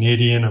for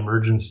Canadian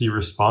Emergency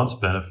Response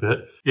Benefit.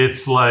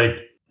 It's like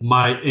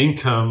my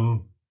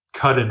income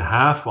cut in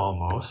half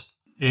almost.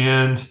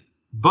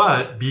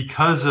 But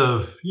because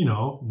of,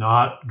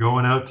 not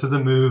going out to the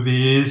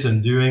movies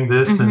and doing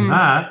this and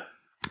that,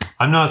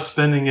 I'm not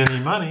spending any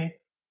money.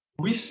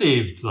 We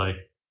saved like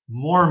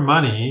more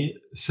money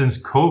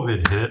since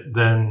COVID hit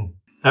than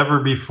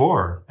ever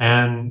before,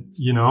 and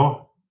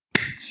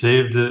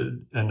saved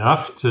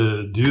enough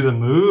to do the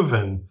move,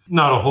 and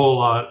not a whole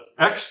lot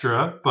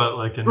extra, but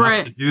like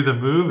enough to do the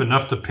move,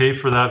 enough to pay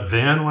for that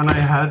van when I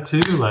had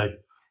to. Like,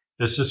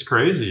 it's just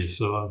crazy.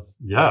 So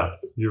yeah,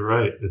 you're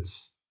right.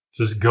 It's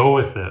just go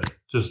with it,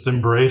 just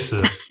embrace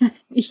it.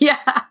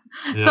 Yeah.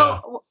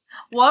 So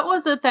What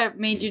was it that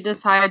made you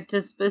decide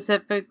to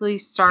specifically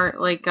start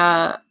like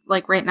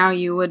right now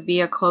you would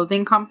be a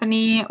clothing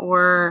company,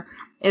 or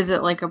is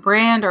it like a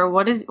brand, or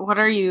what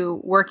are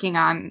you working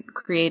on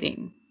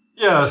creating?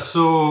 Yeah,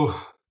 so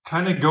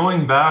kind of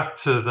going back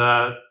to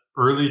that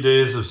early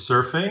days of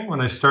surfing,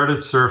 when I started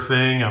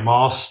surfing, I'm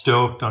all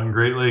stoked on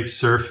Great Lakes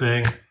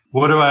surfing.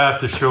 What do I have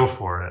to show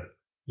for it?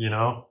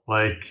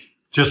 Like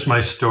just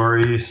my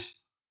stories.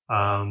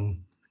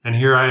 And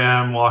here I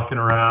am walking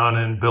around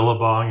in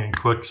Billabong and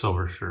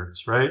Quicksilver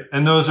shirts, right?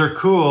 And those are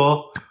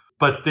cool,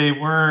 but they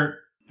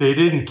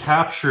didn't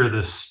capture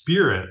the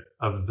spirit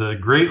of the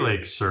Great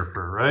Lakes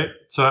surfer, right?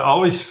 So I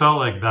always felt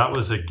like that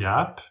was a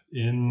gap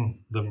in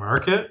the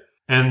market.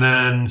 And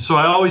then, so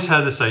I always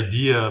had this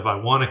idea of I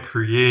want to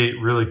create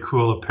really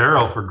cool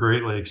apparel for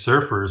Great Lakes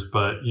surfers,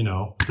 but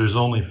there's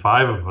only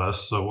 5 of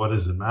us, so what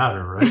does it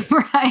matter, right?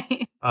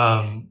 Right.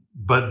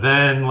 But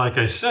then, like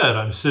I said,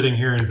 I'm sitting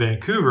here in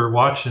Vancouver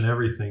watching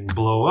everything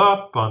blow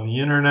up on the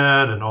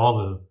internet and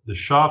all the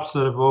shops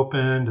that have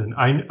opened. And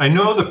I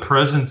know the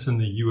presence in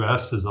the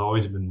US has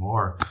always been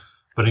more,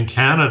 but in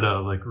Canada,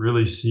 like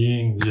really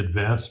seeing the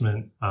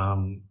advancement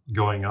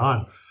going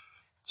on.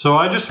 So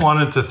I just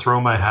wanted to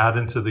throw my hat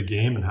into the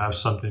game and have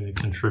something to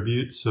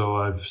contribute. So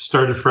I've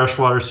started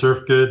Freshwater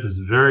Surf Goods. It's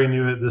very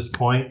new at this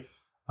point,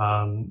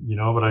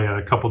 but I got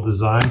a couple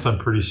designs I'm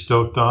pretty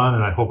stoked on,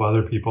 and I hope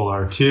other people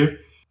are too.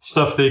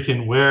 Stuff they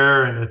can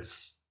wear, and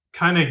it's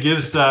kind of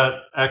gives that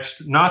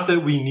extra, not that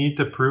we need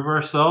to prove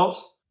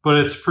ourselves, but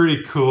it's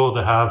pretty cool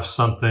to have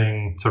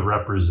something to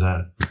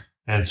represent.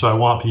 And so I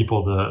want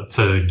people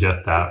to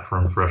get that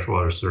from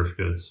Freshwater Surf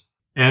Goods.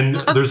 And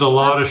there's a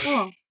lot of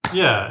cool.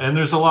 And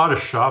there's a lot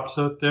of shops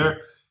out there.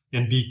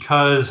 And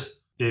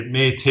because it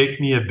may take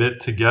me a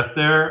bit to get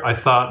there, I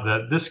thought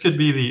that this could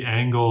be the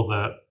angle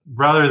that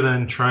rather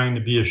than trying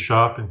to be a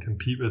shop and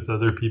compete with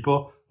other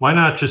people, why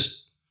not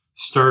just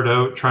start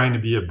out trying to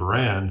be a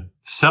brand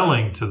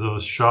selling to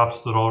those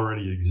shops that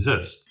already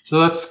exist? So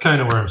that's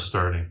kind of where I'm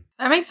starting.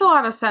 That makes a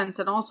lot of sense.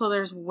 And also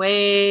there's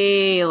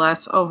way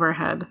less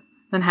overhead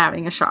than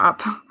having a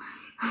shop.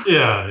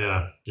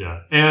 Yeah.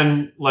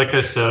 And like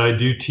I said, I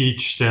do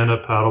teach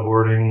stand-up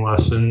paddleboarding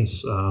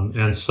lessons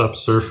and SUP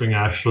surfing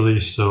actually.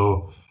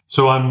 So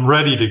I'm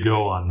ready to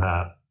go on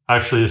that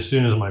actually as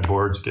soon as my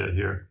boards get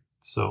here.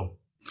 So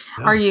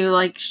yeah. Are you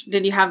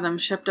did you have them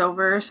shipped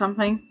over or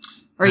something?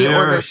 Or you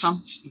ordered some?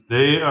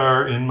 They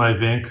are in my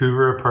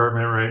Vancouver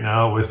apartment right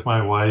now with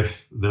my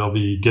wife. They'll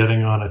be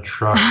getting on a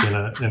truck in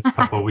a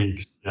couple of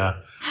weeks. Yeah.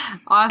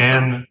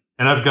 Awesome.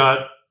 And I've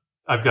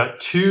got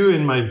 2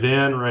 in my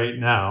van right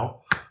now.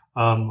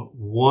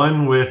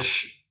 One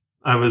which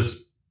I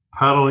was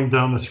paddling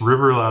down this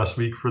river last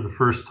week for the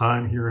first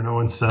time here in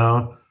Owen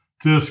Sound,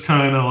 just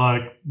kind of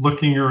like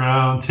looking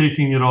around,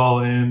 taking it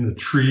all in, the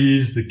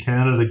trees, the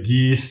Canada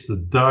geese, the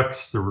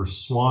ducks, there were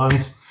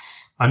swans.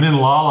 I'm in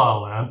La La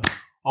Land.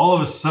 All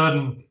of a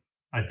sudden,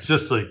 I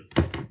just like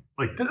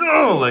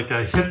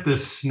I hit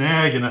this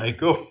snag and I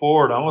go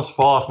forward. I almost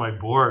fall off my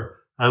board.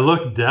 I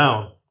look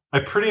down. I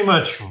pretty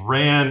much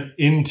ran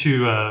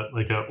into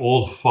an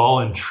old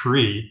fallen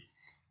tree,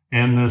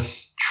 and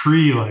this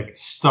tree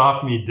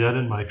stopped me dead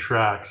in my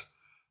tracks.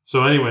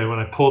 So anyway, when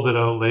I pulled it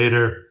out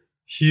later,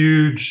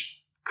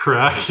 huge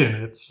crack in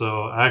it.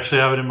 So I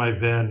actually have it in my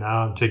van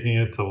now. I'm taking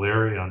it to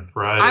Larry on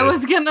Friday. I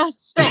was gonna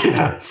say.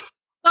 Yeah.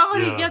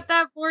 Somebody get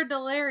that board to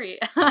Larry.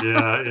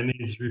 Yeah, it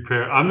needs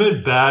repair. I'm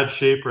in bad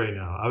shape right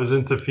now. I was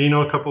in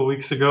Tofino a couple of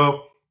weeks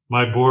ago.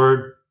 My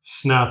board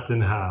snapped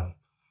in half.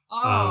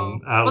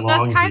 But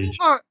that's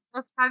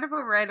kind of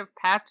a rite of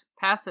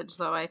passage,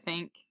 though, I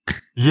think.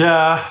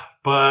 Yeah,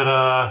 but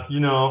I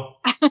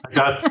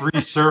got 3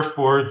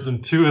 surfboards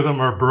and 2 of them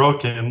are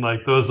broken.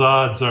 Those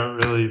odds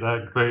aren't really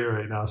that great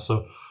right now.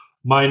 So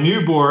my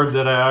new board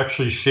that I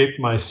actually shaped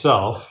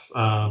myself,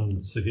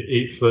 it's like an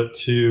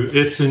 8'2".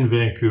 It's in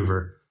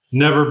Vancouver.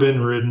 Never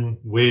been ridden,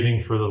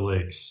 waiting for the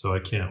lakes. So I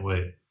can't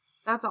wait.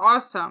 That's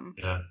awesome.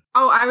 Yeah.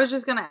 Oh, I was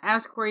just going to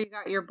ask where you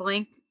got your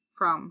blank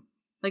from.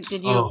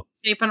 Did you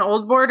shape an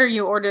old board or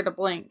you ordered a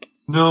blank?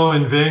 No,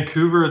 in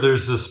Vancouver,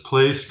 there's this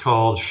place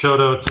called, shout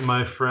out to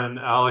my friend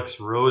Alex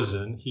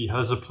Rosen. He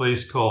has a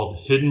place called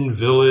Hidden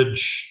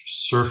Village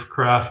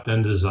Surfcraft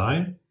and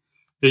Design.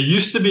 It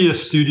used to be a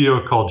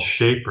studio called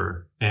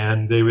Shaper,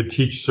 and they would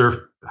teach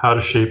how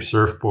to shape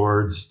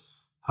surfboards,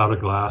 how to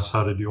glass,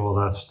 how to do all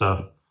that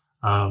stuff.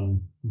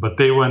 But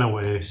they went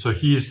away. So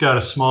he's got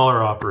a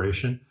smaller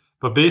operation.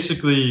 But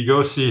basically, you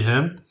go see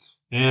him,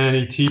 and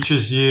he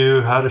teaches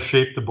you how to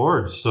shape the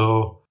boards.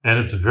 And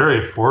it's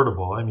very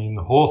affordable. I mean,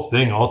 the whole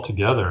thing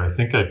altogether, I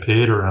think I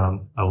paid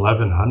around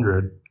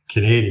 1,100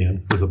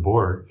 Canadian for the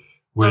board.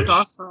 Which, that's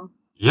awesome.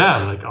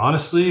 Yeah,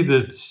 honestly,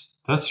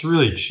 that's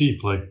really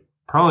cheap.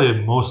 Probably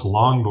most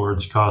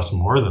longboards cost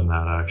more than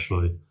that,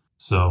 actually.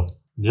 So,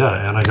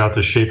 yeah, and I got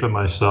to shape it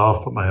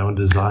myself, put my own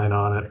design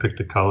on it, pick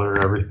the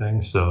color,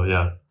 everything. So,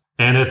 yeah.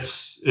 And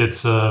it's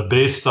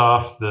based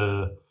off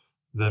the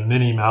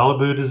Mini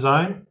Malibu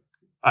design.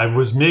 I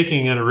was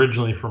making it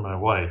originally for my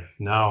wife.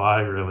 Now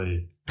I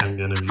really am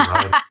going to be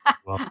riding it as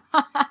well.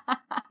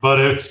 But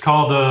it's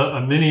called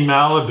a mini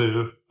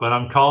Malibu, but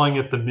I'm calling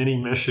it the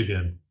mini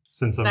Michigan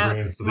since I'm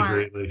bringing it to the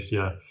Great Lakes.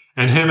 Yeah.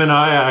 And him and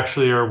I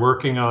actually are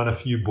working on a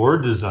few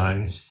board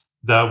designs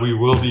that we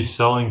will be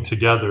selling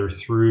together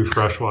through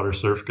Freshwater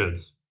Surf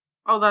Goods.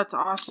 Oh, that's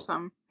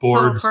awesome.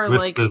 Boards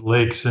with the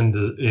lakes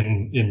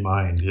in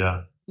mind.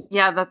 Yeah.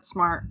 Yeah, that's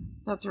smart.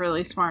 That's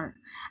really smart.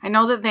 I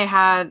know that they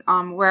had,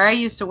 where I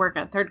used to work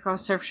at Third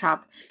Coast Surf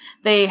Shop,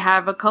 they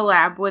have a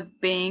collab with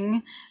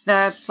Bing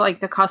that's like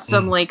the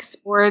custom lakes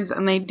boards,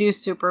 and they do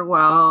super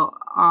well.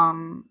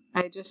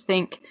 I just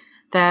think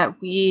that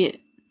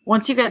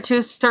once you get to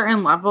a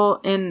certain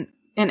level in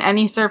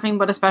any surfing,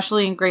 but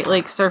especially in Great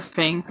Lakes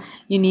surfing,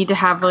 you need to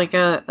have like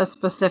a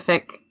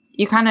specific,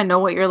 you kind of know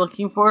what you're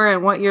looking for,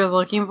 and what you're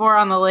looking for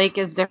on the lake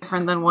is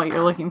different than what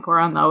you're looking for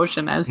on the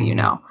ocean, as you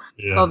know.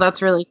 Yeah. So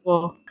that's really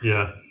cool.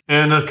 Yeah.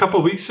 And a couple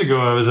of weeks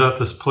ago, I was at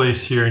this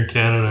place here in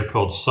Canada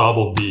called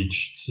Sauble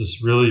Beach. It's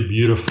this really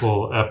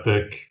beautiful,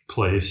 epic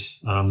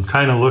place.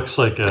 Kind of looks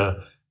like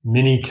a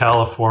mini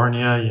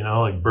California, you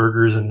know, like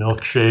burgers and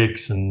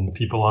milkshakes and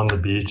people on the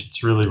beach.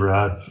 It's really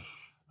rad.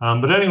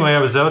 But anyway, I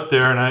was out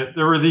there and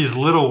there were these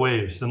little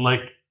waves. And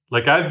like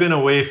I've been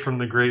away from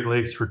the Great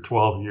Lakes for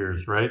 12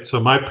 years, right? So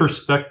my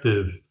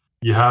perspective,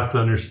 you have to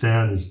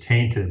understand, is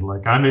tainted.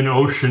 Like I'm in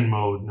ocean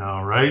mode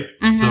now, right?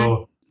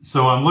 Mm-hmm.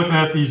 So I'm looking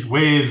at these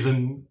waves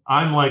and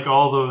I'm like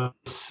all those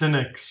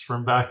cynics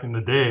from back in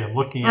the day. I'm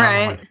looking at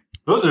them like,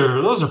 those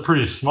are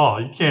pretty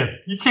small.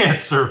 You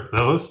can't surf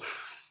those.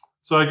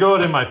 So I go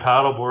out in my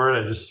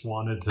paddleboard. I just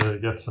wanted to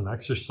get some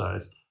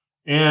exercise.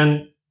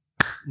 And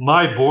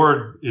my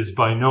board is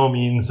by no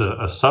means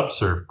a SUP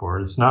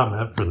board. It's not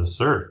meant for the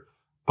surf.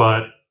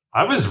 But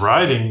I was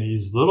riding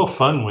these little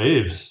fun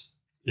waves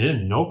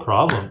no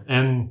problem.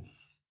 And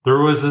there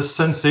was this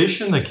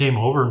sensation that came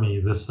over me,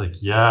 this like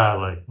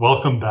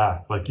welcome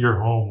back, like you're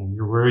home,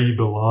 you're where you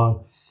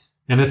belong.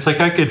 And it's like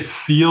I could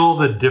feel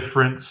the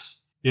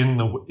difference in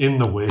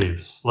the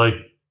waves. Like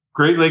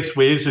Great Lakes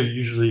waves are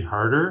usually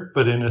harder,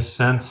 but in a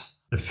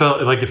sense, it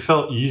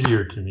felt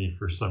easier to me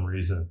for some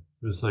reason.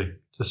 It was like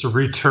just a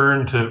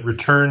return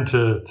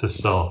to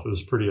self. It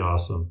was pretty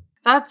awesome.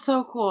 That's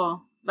so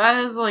cool.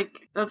 That's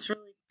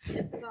really,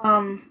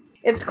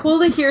 it's cool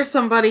to hear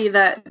somebody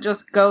that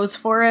just goes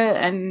for it,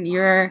 and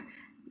you're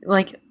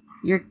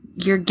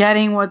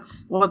getting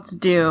what's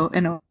due,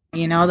 and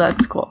you know,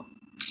 that's cool.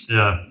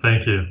 Yeah,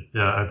 thank you.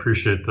 Yeah, I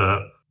appreciate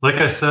that. Like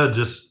I said,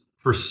 just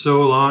for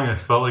so long, I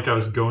felt like I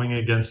was going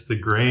against the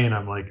grain.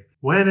 I'm like,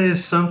 when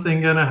is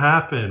something gonna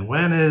happen?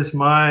 When is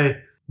my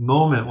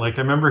moment? Like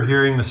I remember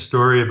hearing the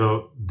story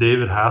about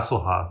David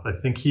Hasselhoff. I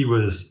think he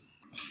was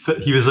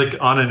like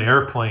on an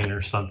airplane or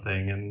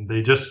something, and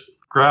they just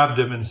grabbed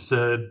him and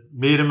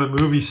made him a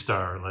movie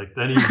star. Like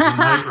then he was a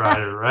night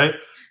rider, right?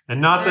 And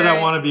not that I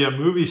want to be a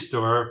movie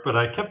star, but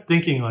I kept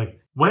thinking like,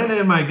 when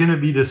am I going to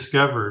be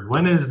discovered?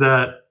 When is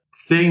that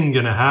thing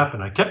going to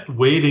happen? I kept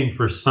waiting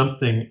for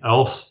something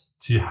else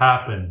to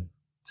happen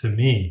to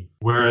me.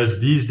 Whereas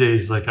these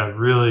days, like I've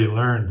really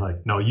learned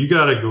like, no, you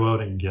got to go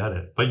out and get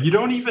it. But you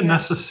don't even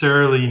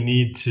necessarily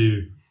need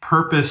to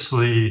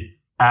purposely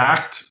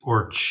act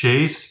or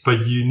chase,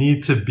 but you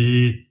need to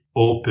be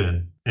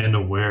open and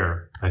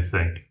aware, I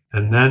think.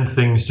 And then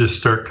things just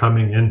start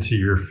coming into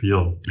your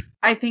field.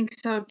 I think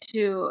so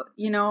too.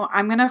 You know,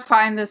 I'm going to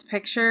find this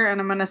picture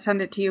and I'm going to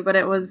send it to you, but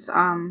it was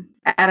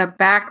at a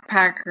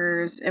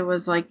backpackers. It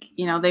was like,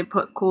 you know, they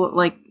put cool,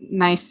 like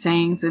nice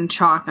sayings in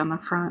chalk on the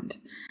front.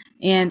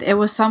 And it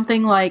was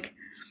something like,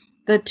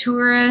 the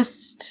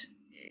tourist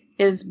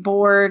is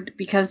bored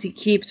because he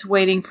keeps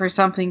waiting for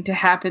something to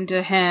happen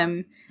to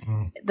him.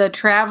 The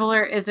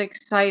traveler is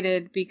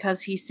excited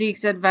because he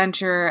seeks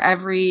adventure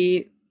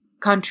every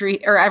country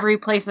or every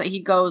place that he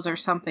goes, or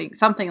something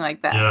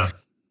like that. Yeah.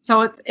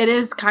 So it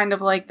is kind of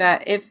like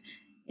that.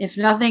 If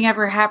nothing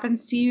ever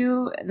happens to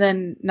you,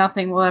 then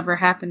nothing will ever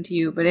happen to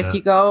you. But if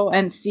you go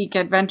and seek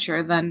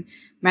adventure, then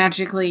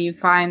magically you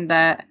find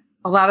that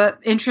a lot of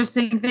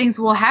interesting things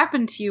will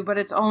happen to you, but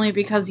it's only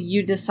because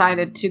you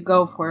decided to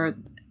go for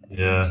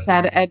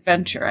said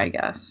adventure, I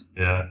guess.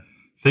 Yeah.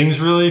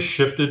 Things really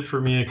shifted for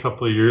me a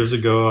couple of years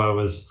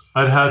ago.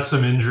 I'd had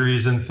some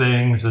injuries and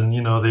things, and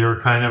you know, they were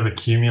kind of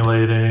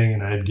accumulating,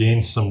 and I had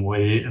gained some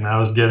weight, and I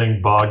was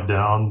getting bogged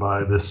down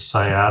by this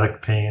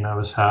sciatic pain I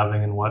was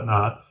having and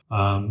whatnot.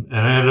 And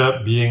I ended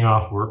up being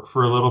off work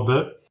for a little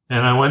bit,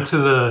 and I went to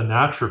the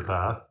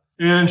naturopath,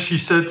 and she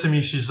said to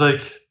me, she's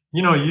like,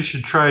 you know, you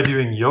should try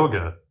doing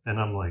yoga. And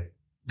I'm like,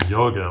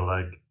 yoga?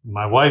 Like,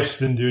 my wife's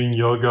been doing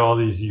yoga all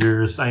these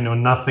years. I know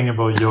nothing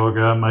about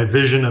yoga. My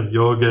vision of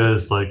yoga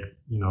is like,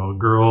 you know,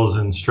 girls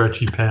in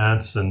stretchy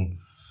pants and,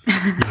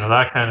 you know,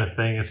 that kind of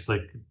thing. It's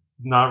like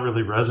not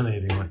really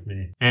resonating with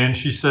me. And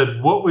she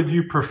said, what would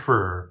you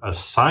prefer, a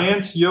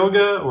science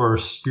yoga or a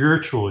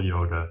spiritual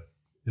yoga?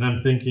 And I'm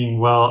thinking,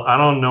 well, I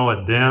don't know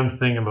a damn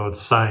thing about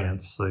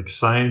science. Like,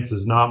 science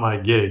is not my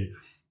gig,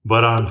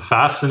 but I'm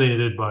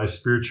fascinated by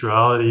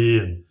spirituality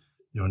and,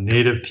 you know,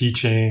 native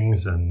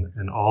teachings and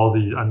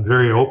I'm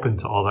very open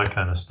to all that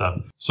kind of stuff.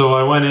 So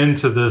I went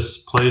into this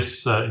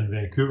place in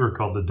Vancouver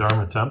called the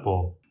Dharma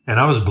Temple. And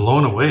I was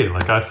blown away.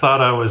 Like, I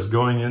thought I was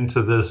going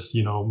into this,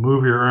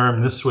 move your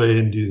arm this way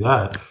and do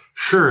that.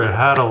 Sure, it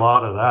had a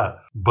lot of that,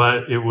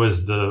 but it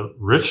was the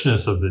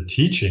richness of the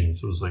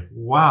teachings. It was like,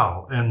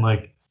 wow. And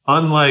like,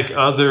 unlike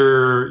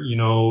other,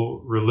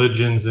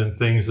 religions and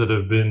things that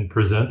have been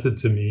presented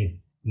to me,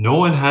 no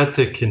one had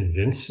to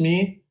convince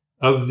me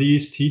of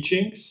these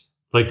teachings.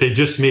 Like, they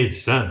just made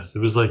sense. It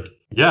was like,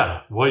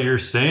 yeah, what you're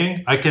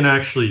saying, I can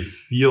actually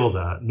feel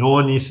that. No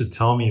one needs to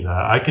tell me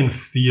that. I can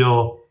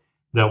feel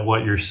that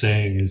what you're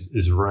saying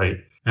is right.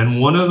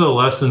 And one of the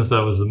lessons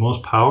that was the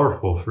most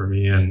powerful for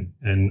me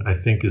and I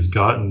think has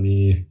gotten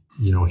me,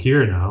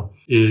 here now,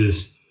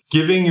 is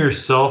giving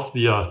yourself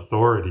the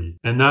authority.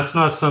 And that's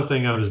not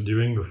something I was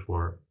doing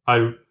before.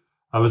 I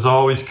was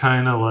always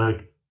kind of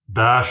like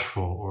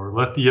bashful or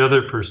let the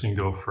other person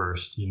go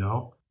first,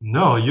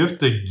 No, you have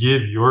to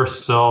give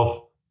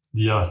yourself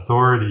the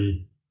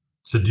authority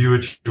to do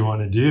what you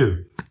want to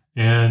do.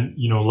 And,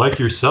 like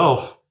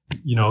yourself,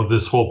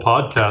 this whole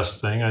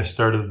podcast thing, I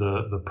started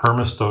the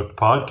Permastoked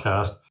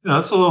podcast.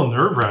 That's a little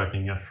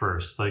nerve-wracking at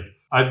first. Like,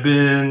 I've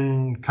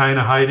been kind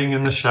of hiding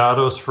in the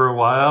shadows for a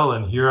while,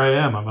 and here I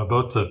am. I'm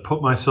about to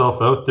put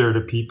myself out there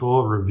to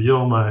people,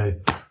 reveal my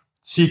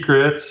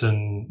secrets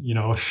and,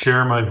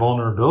 share my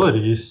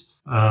vulnerabilities.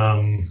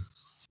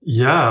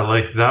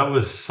 Like that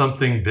was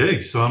something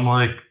big. So I'm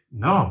like,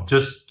 no,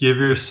 just give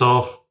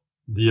yourself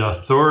the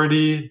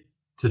authority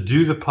to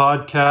do the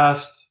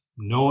podcast.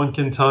 No one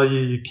can tell you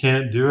you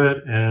can't do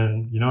it.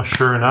 And,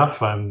 sure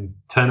enough, I'm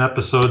 10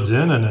 episodes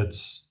in and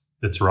it's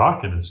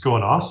rocking. It's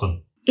going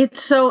awesome.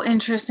 It's so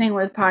interesting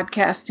with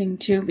podcasting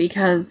too,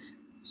 because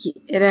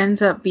it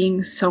ends up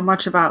being so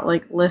much about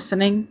like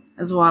listening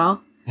as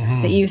well.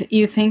 Mm-hmm. That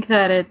you think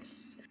that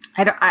it's,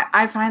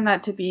 I find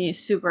that to be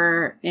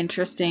super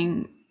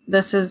interesting.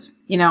 This is,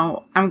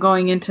 I'm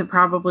going into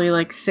probably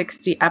like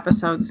 60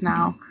 episodes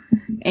now.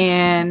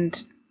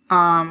 And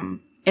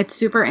it's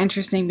super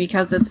interesting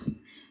because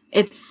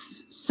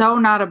it's so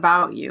not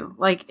about you.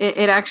 Like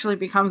it actually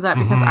becomes that,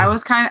 because I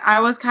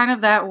was kind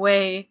of that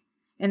way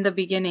in the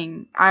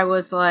beginning. I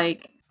was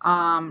like,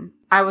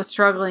 I was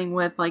struggling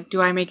with like,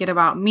 do I make it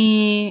about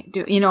me?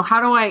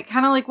 How do I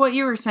kind of like what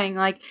you were saying,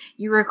 like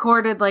you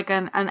recorded like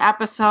an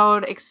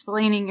episode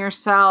explaining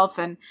yourself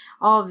and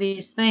all of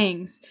these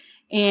things.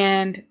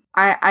 And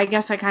I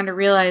guess I kind of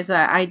realized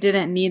that I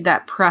didn't need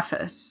that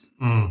preface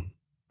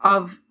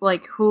of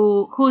like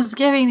who's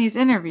giving these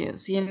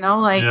interviews,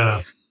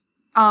 yeah.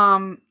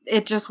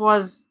 It just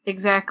was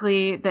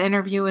exactly, the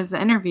interview is the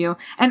interview,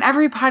 and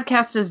every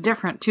podcast is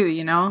different too,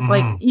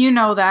 like,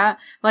 that,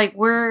 like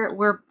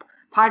we're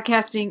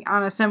podcasting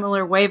on a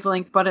similar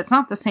wavelength, but it's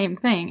not the same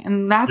thing.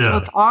 And that's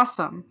what's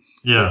awesome.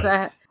 Yeah. Is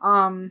that,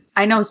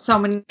 I know so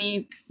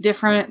many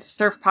different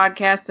surf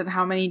podcasts and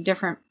how many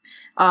different,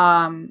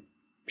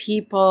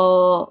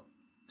 people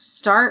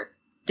start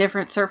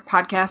different surf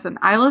podcasts, and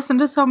I listen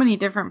to so many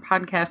different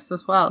podcasts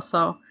as well.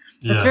 So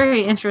it's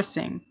very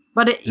interesting,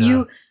 but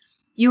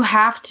you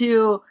have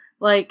to,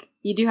 like,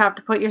 you do have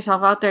to put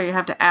yourself out there. You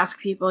have to ask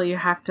people. You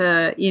have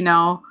to,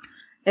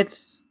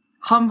 it's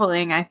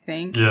humbling, I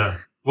think. Yeah.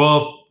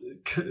 Well,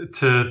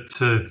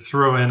 to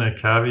throw in a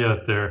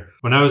caveat there,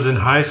 when I was in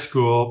high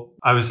school,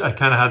 I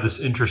kind of had this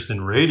interest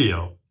in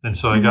radio. And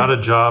so I got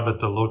a job at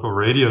the local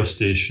radio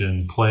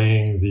station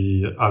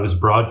I was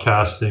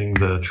broadcasting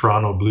the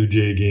Toronto Blue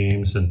Jay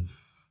games and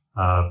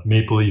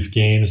Maple Leaf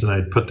games, and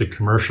I'd put the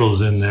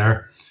commercials in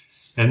there.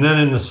 And then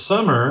in the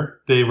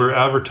summer, they were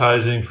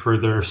advertising for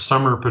their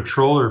summer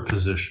patroller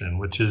position,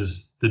 which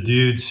is the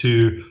dudes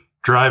who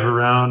drive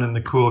around in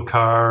the cool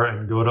car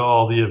and go to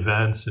all the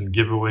events and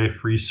give away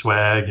free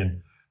swag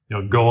and,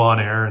 go on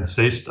air and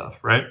say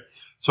stuff, right?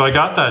 So I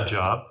got that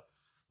job.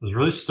 Was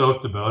really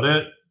stoked about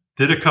it.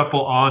 Did a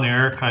couple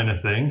on-air kind of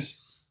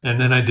things.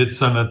 And then I did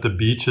some at the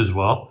beach as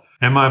well.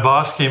 And my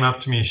boss came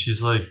up to me.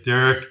 She's like,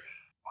 Derek,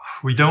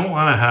 we don't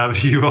want to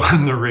have you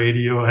on the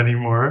radio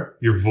anymore.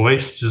 Your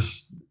voice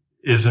just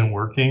isn't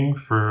working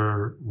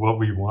for what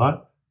we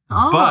want.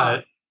 Oh.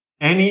 But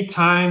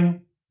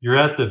anytime you're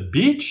at the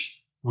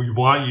beach, we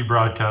want you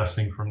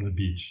broadcasting from the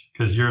beach,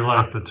 because you're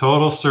like the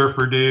total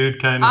surfer dude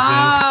kind of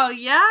thing. Oh,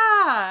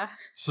 yeah.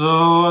 So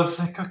I was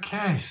like,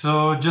 okay,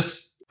 so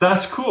just,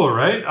 that's cool,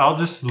 right? I'll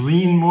just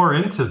lean more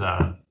into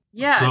that.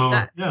 Yeah.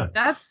 So,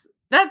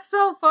 that's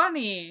so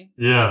funny.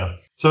 Yeah.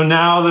 So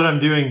now that I'm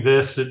doing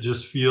this, it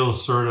just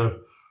feels sort of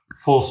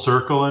full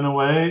circle in a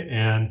way.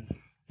 And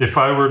if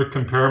I were to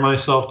compare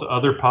myself to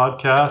other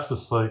podcasts,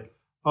 it's like,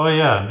 oh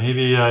yeah,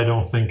 maybe I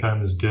don't think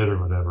I'm as good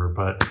or whatever.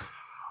 But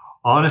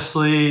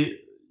honestly,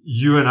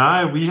 you and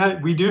I,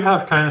 we do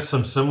have kind of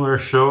some similar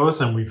shows,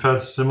 and we've had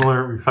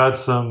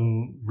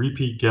some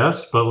repeat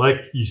guests, but like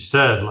you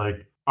said,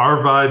 like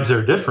our vibes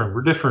are different.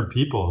 We're different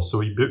people. So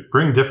we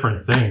bring different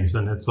things,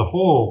 and it's a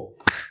whole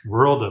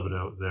world of it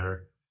out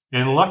there.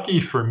 And lucky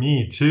for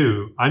me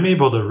too, I'm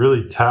able to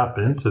really tap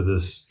into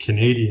this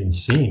Canadian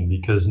scene,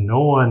 because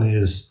no one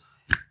is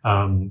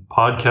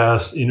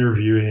podcast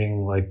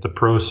interviewing like the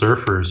pro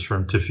surfers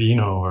from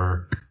Tofino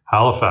or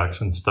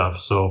Halifax and stuff.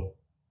 So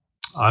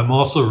I'm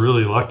also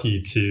really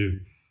lucky to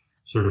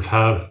sort of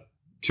have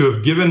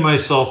given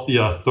myself the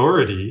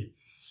authority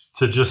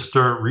to just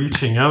start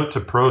reaching out to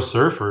pro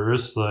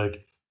surfers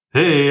like,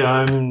 hey,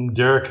 I'm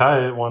Derek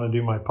Hyatt, want to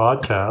do my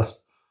podcast.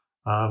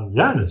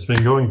 And it's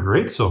been going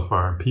great so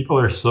far. People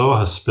are so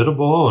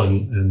hospitable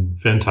and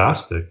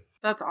fantastic.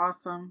 That's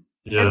awesome.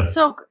 Yeah.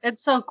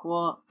 It's so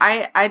cool.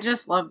 I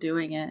just love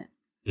doing it.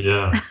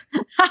 Yeah.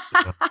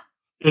 Yeah.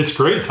 It's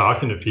great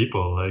talking to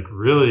people. Like,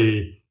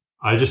 really,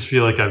 I just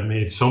feel like I've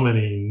made so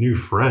many new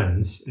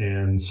friends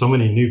and so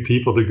many new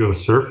people to go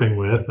surfing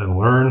with and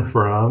learn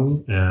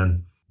from.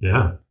 And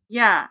yeah.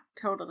 Yeah,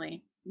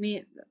 totally.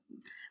 Me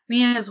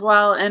as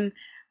well. And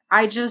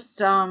I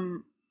just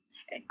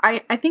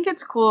I think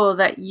it's cool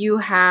that you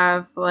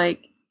have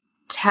like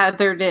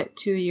tethered it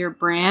to your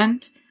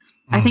brand.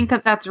 I think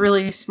that that's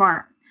really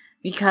smart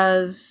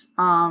because,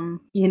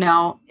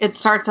 it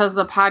starts as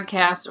the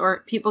podcast,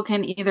 or people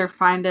can either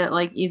find it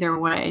like either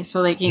way.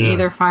 So they can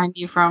either find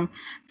you from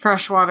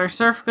Freshwater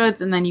Surf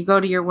Goods, and then you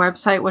go to your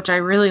website, which I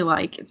really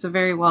like. It's a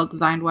very well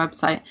designed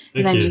website.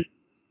 And then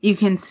you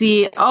can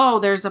see, oh,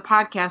 there's a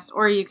podcast,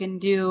 or you can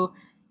do,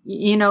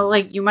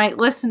 like you might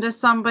listen to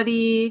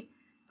somebody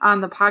on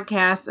the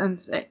podcast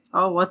and say,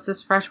 oh, what's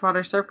this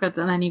Freshwater Surf Goods?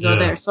 And then you go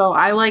there. So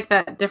I like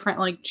that different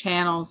like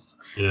channels.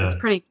 Yeah. It's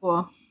pretty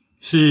cool.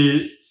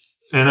 See,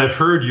 and I've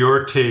heard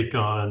your take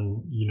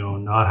on,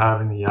 not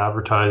having the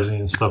advertising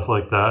and stuff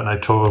like that. And I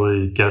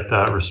totally get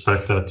that,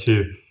 respect that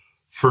too.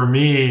 For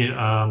me,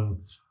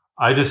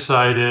 I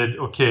decided,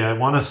 okay, I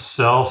want to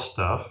sell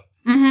stuff.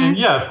 Mm-hmm. And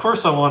yeah, of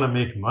course I want to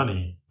make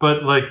money,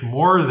 but like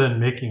more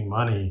than making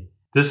money,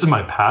 this is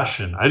my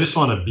passion. I just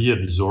want to be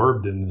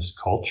absorbed in this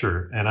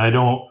culture. And I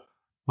don't,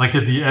 like,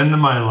 at the end of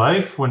my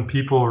life, when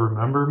people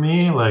remember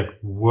me, like,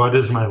 what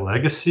is my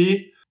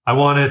legacy? I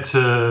want it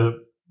to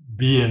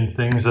be in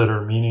things that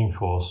are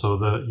meaningful. So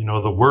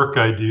the work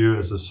I do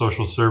as a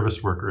social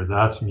service worker,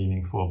 that's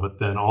meaningful. But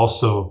then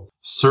also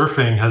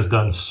surfing has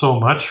done so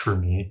much for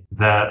me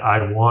that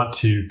I want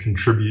to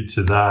contribute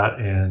to that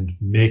and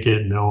make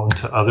it known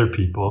to other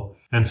people.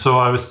 And so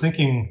I was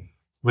thinking,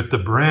 with the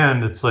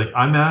brand, it's like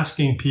I'm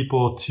asking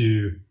people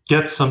to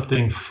get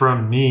something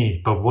from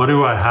me, but what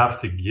do I have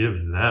to give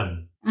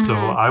them? Mm-hmm. So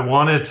I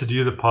wanted to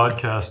do the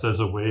podcast as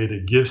a way to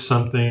give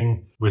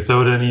something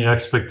without any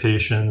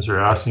expectations or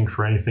asking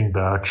for anything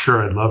back.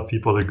 Sure, I'd love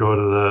people to go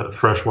to the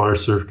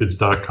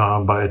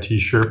freshwatersurfgoods.com, buy a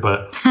t-shirt,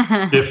 but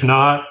if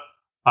not,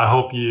 I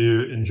hope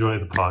you enjoy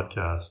the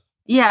podcast.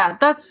 Yeah,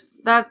 that's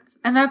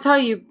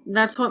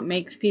what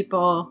makes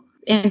people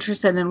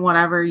interested in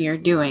whatever you're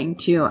doing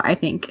too, I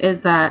think,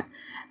 is that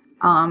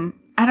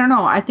I don't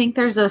know. I think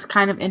there's this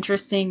kind of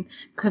interesting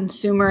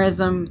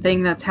consumerism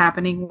thing that's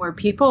happening where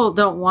people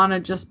don't want to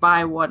just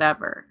buy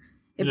whatever.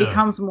 It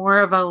becomes more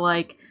of a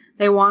like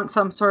they want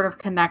some sort of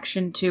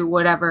connection to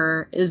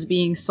whatever is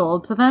being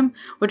sold to them,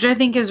 which I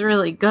think is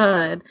really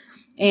good.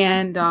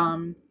 And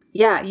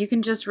you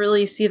can just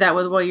really see that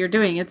with what you're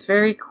doing. It's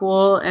very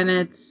cool, and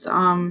it's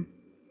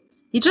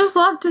you just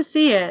love to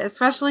see it,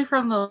 especially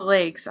from the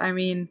lakes. I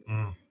mean,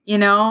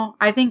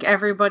 I think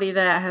everybody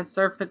that has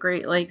surfed the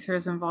Great Lakes or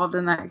is involved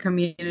in that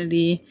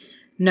community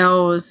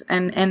knows,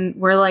 and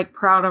we're like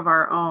proud of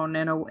our own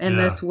in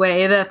this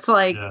way that's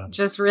like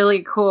just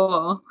really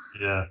cool.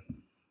 Yeah.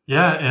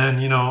 Yeah.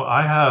 And,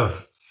 I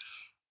have,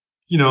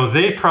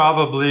 they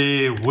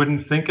probably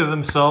wouldn't think of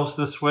themselves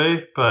this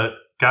way, but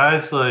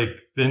guys like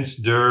Vince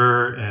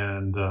Durr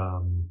and,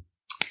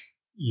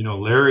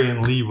 Larry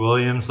and Lee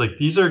Williams, like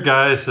these are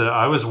guys that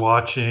I was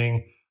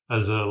watching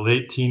as a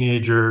late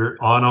teenager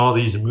on all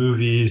these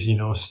movies,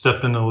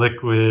 Step in the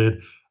Liquid,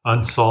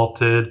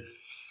 Unsalted.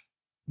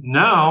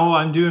 Now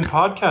I'm doing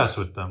podcasts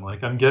with them.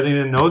 Like I'm getting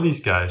to know these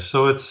guys.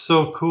 So it's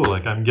so cool.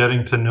 Like I'm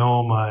getting to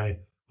know my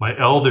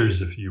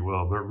elders, if you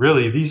will. But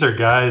really, these are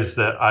guys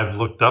that I've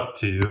looked up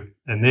to,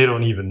 and they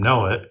don't even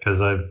know it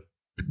because I've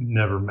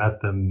never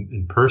met them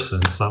in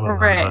person, some of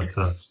them.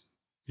 But,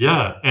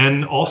 yeah.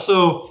 And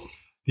also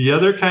the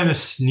other kind of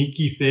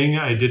sneaky thing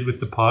I did with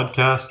the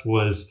podcast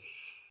was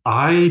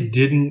I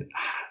didn't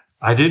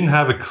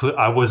have a clue.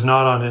 I was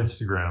not on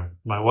Instagram.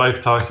 My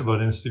wife talks about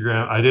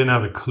Instagram. I didn't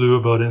have a clue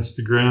about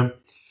Instagram.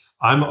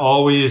 I'm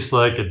always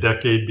like a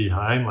decade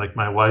behind. Like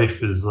my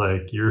wife is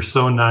like, you're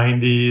so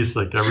 90s,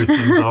 like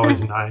everything's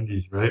always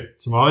 90s, right?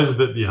 So I'm always a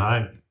bit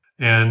behind.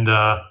 And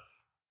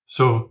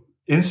so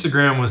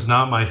Instagram was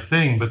not my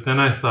thing. But then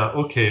I thought,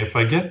 okay, if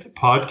I get the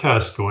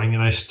podcast going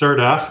and I start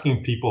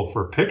asking people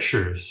for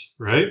pictures,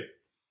 right?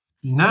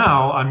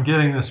 Now I'm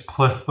getting this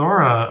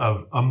plethora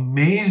of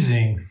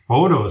amazing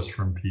photos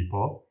from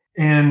people.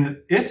 And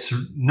it's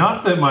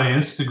not that my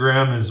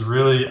Instagram is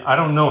really, I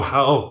don't know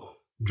how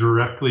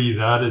directly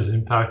that is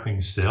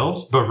impacting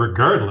sales, but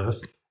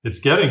regardless, it's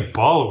getting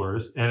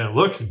followers and it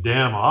looks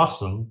damn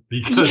awesome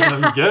because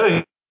I'm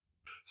getting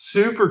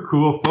super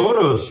cool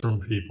photos from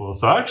people.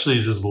 So I actually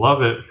just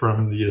love it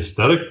from the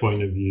aesthetic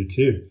point of view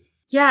too.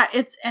 Yeah,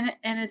 it's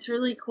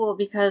really cool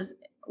because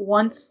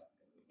once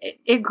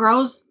it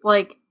grows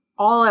like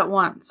all at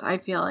once. I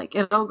feel like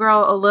it'll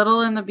grow a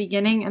little in the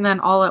beginning and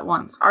then all at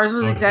once. Ours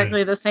was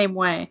exactly the same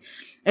way.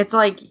 It's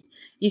like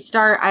you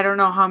start, I don't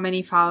know how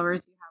many followers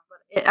you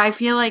have, but I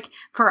feel like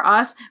for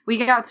us, we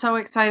got so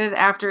excited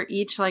after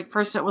each, like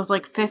first it was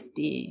like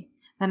 50.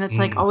 Then it's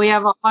like, oh, we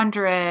have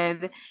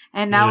 100.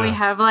 And now we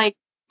have like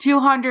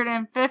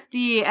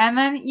 250. And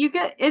then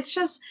it's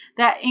just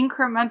that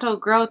incremental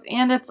growth,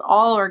 and it's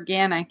all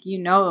organic.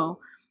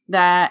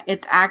 That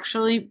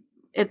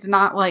it's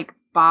not like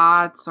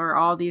bots or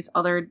all these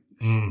other,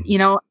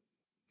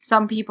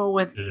 some people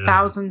with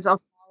thousands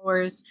of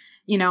followers,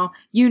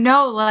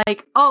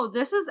 like, oh,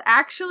 this is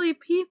actually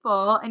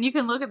people, and you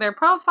can look at their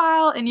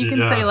profile and you can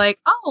say like,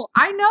 oh,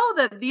 I know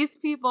that these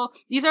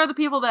are the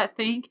people that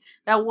think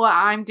that what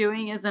I'm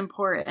doing is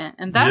important,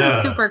 and that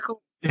is super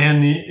cool.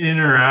 And the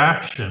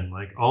interaction,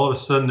 like all of a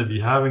sudden to be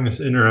having this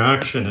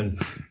interaction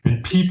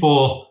and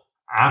people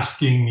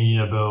asking me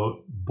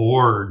about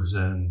boards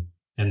and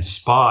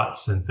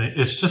spots and things,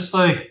 it's just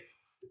like,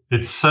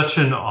 it's such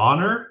an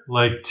honor,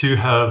 like to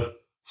have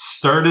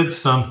started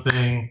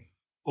something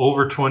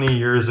over 20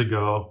 years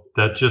ago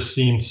that just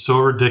seemed so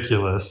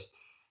ridiculous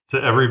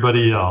to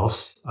everybody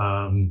else,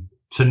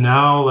 to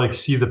now like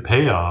see the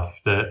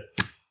payoff that,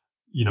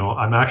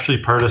 I'm actually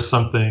part of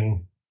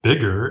something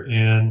bigger,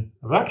 and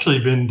I've actually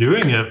been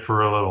doing it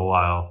for a little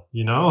while,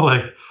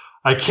 like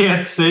I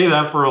can't say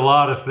that for a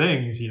lot of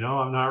things,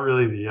 I'm not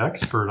really the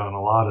expert on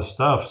a lot of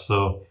stuff.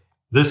 So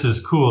this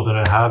is cool that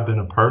I have been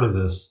a part of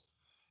this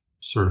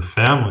sort of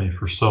family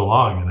for so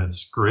long, and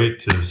it's great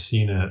to have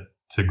seen it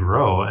to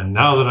grow. And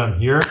now that I'm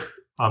here,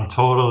 I'm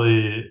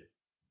totally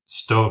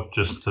stoked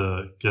just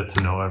to get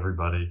to know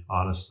everybody.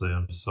 Honestly,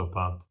 I'm so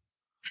pumped.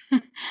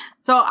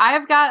 So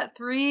I've got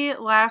 3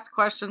 last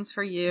questions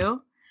for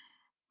you.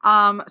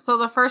 So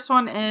the first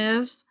one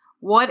is,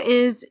 what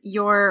is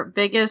your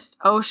biggest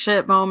oh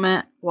shit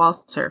moment while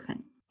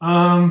surfing?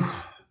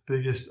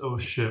 Biggest oh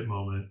shit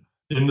moment.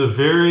 In the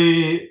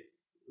very,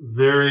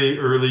 very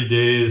early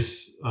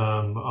days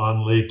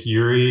on Lake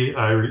Erie,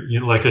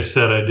 like I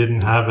said, I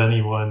didn't have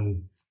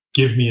anyone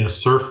give me a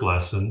surf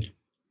lesson.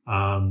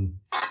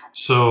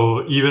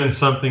 So even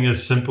something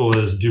as simple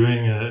as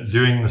doing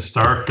the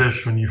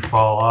starfish when you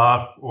fall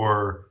off,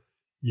 or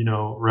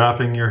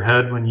wrapping your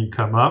head when you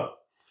come up.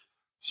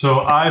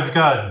 So I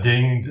got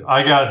dinged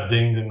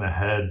in the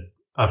head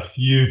a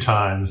few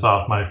times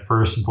off my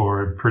first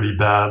board pretty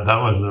bad.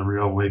 That was a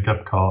real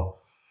wake-up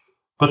call.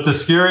 But the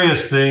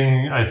scariest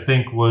thing, I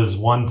think, was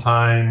one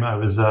time I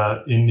was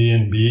at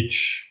Indian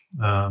Beach,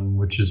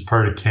 which is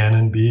part of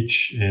Cannon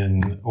Beach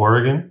in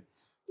Oregon.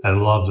 I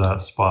love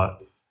that spot.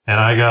 And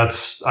I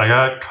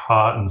got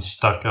caught and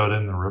stuck out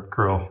in the rip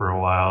curl for a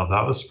while.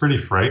 That was pretty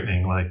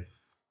frightening. Like,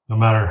 no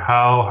matter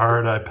how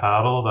hard I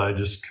paddled, I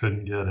just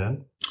couldn't get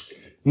in.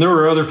 And there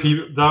were other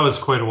people, that was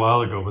quite a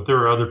while ago, but there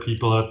were other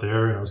people out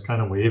there, and I was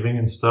kind of waving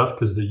and stuff,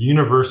 because the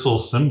universal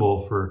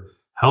symbol for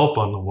help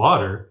on the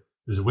water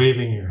is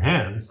waving your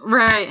hands.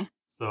 Right.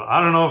 So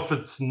I don't know if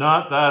it's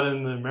not that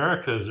in the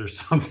Americas or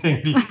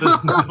something,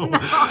 because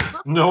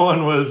no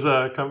one was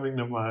coming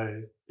to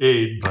my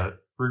aid. But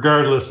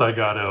regardless, I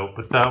got out.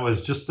 But that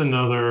was just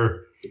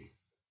another,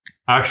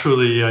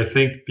 actually, I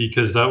think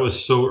because that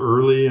was so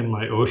early in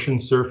my ocean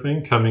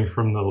surfing, coming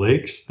from the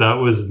lakes, that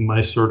was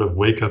my sort of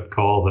wake-up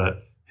call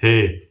that,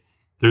 hey,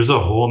 there's a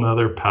whole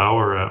nother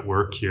power at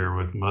work here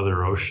with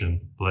Mother Ocean.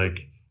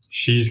 Like,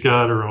 she's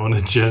got her own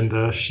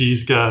agenda.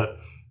 She's got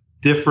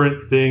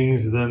different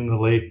things than the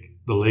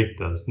lake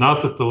does.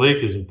 Not that the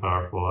lake isn't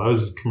powerful. I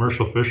was a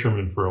commercial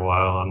fisherman for a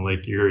while on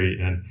Lake Erie,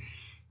 and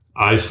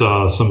I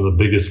saw some of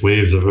the biggest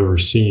waves I've ever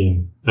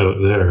seen out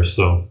there.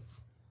 So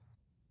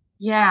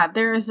yeah,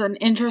 there's an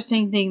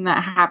interesting thing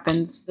that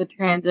happens, the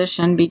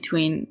transition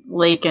between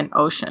lake and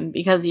ocean,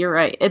 because you're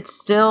right. It's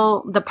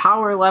still, the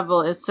power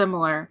level is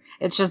similar.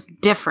 It's just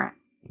different.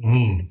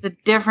 It's a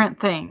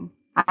different thing.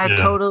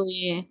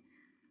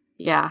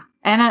 Yeah.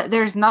 And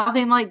there's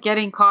nothing like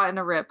getting caught in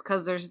a rip,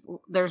 because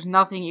there's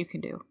nothing you can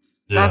do.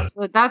 Yeah.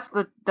 That's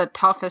the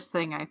toughest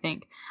thing, I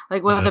think.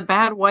 Like with a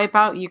bad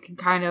wipeout, you can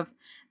kind of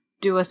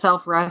do a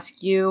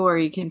self-rescue, or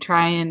you can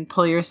try and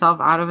pull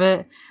yourself out of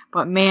it.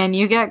 But man,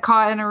 you get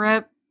caught in a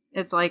rip,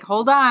 it's like,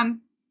 hold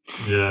on.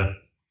 Yeah.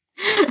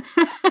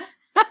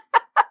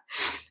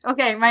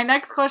 Okay, my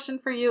next question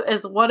for you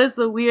is, what is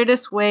the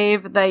weirdest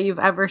wave that you've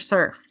ever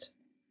surfed?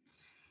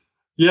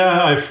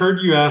 Yeah, I've heard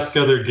you ask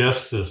other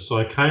guests this, so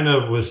I kind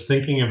of was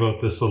thinking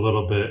about this a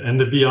little bit. And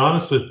to be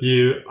honest with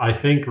you, I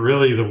think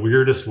really the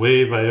weirdest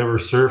wave I ever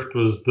surfed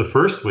was the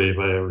first wave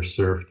I ever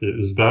surfed. It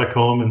was back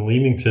home in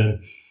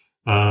Leamington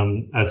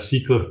at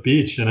Seacliff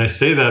Beach. And I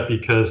say that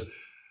because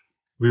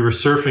we were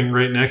surfing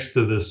right next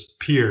to this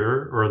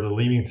pier, or the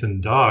Leamington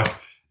dock,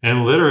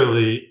 and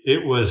literally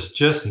it was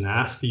just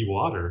nasty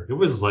water. It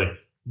was like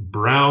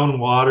brown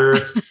water,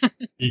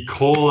 E.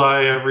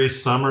 coli every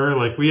summer.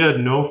 Like, we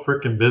had no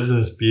freaking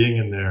business being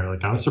in there.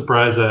 Like, I'm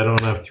surprised I don't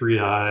have 3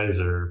 eyes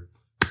or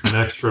an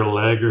extra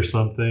leg or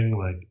something.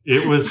 Like,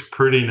 it was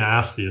pretty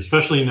nasty,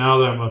 especially now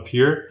that I'm up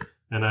here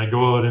and I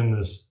go out in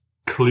this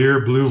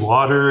clear blue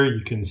water.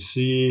 You can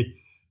see,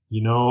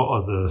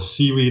 the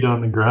seaweed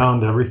on the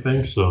ground,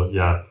 everything. So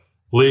yeah,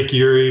 Lake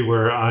Erie,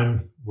 where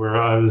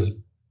I was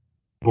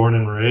born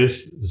and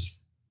raised,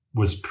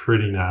 was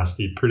pretty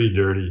nasty, pretty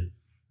dirty.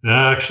 And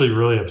that actually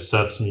really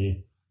upsets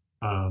me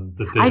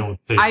that they don't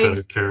take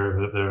better care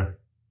of it there.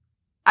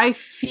 I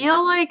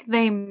feel like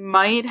they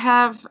might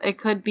have. It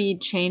could be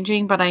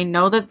changing, but I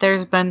know that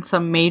there's been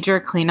some major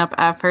cleanup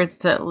efforts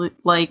that,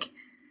 like,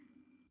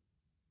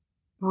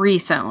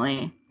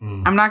 recently.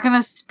 I'm not going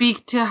to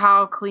speak to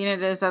how clean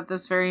it is at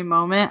this very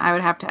moment. I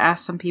would have to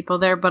ask some people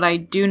there, but I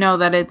do know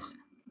that it's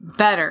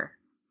better.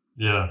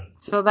 Yeah.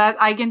 So that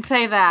I can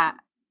say that.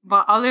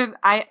 But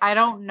I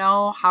don't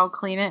know how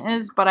clean it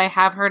is, but I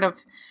have heard of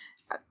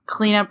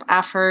cleanup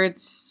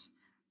efforts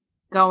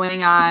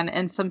going on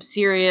and some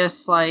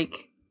serious,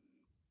 like,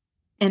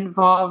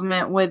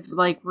 involvement with,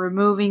 like,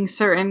 removing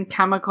certain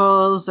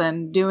chemicals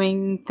and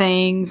doing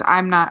things.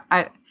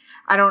 I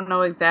don't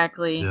know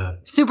exactly. Yeah.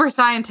 Super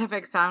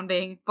scientific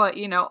sounding, but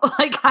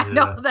like, I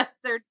know that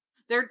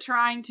they're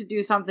trying to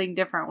do something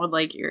different with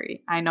Lake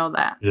Erie. I know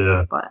that.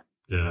 Yeah. But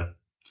yeah.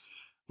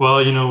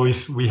 Well,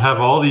 we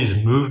have all these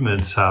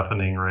movements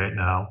happening right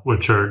now,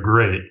 which are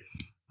great.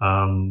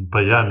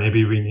 But yeah,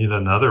 maybe we need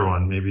another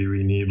one. Maybe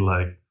we need,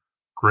 like,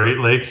 Great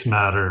Lakes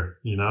Matter,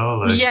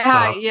 like,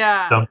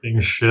 stop dumping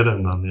shit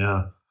in them.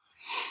 Yeah.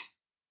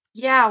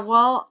 Yeah,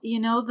 well,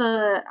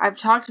 I've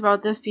talked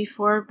about this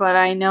before, but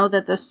I know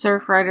that the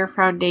Surfrider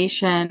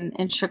Foundation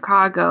in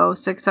Chicago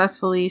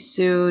successfully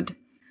sued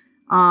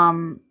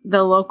the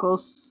local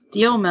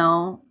steel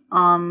mill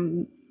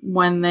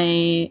when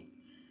they,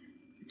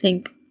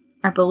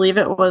 I believe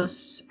it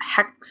was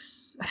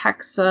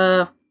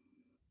Hexa.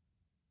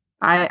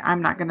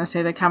 I'm not going to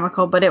say the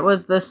chemical, but it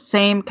was the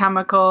same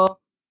chemical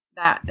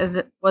that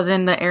was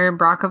in the Erin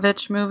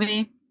Brockovich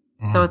movie.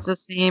 Mm. So it's the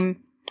same.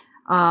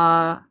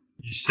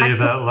 You say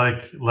that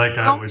like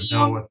I would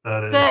know what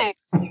that is.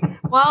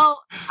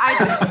 Well,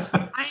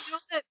 I know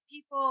that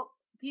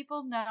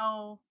people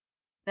know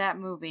that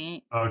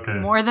movie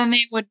more than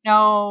they would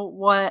know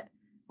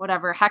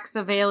whatever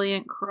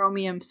hexavalent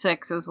chromium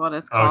 6 is what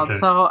it's called. Okay.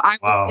 So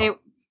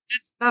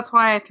that's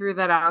why I threw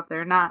that out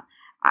there.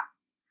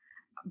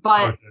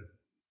 But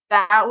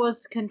that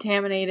was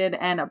contaminated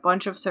and a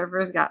bunch of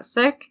surfers got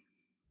sick.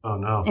 Oh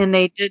no! And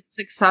they did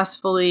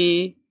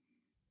successfully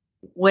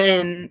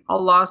win a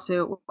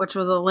lawsuit, which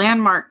was a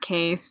landmark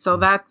case. So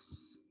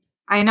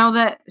I know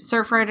that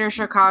Surfrider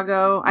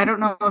Chicago, I don't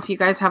know if you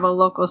guys have a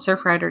local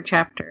Surfrider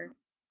chapter.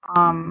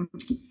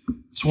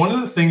 It's one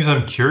of the things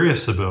I'm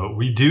curious about.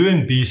 We do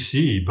in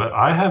BC, but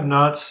I have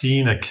not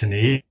seen a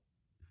Canadian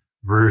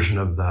version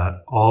of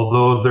that.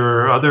 Although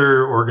there are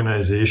other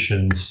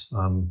organizations,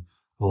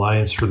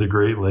 Alliance for the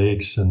Great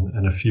Lakes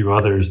and a few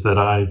others that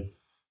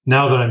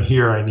now that I'm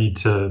here, I need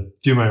to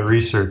do my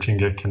research and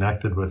get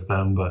connected with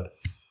them. But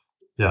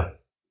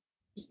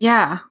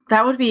yeah,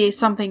 that would be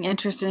something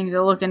interesting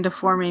to look into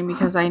for me,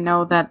 because I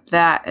know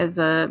that is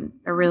a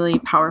really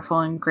powerful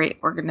and great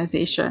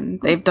organization.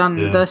 They've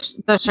done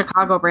the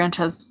Chicago branch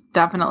has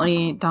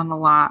definitely done a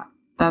lot.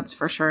 That's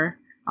for sure.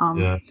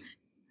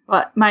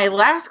 But my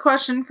last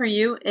question for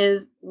you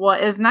is,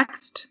 what is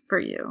next for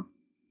you?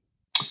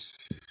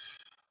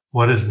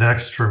 What is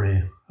next for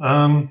me?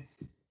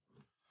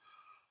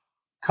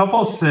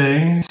 Couple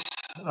things.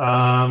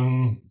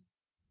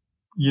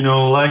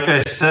 Like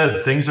I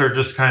said, things are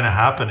just kind of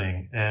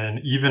happening. And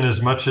even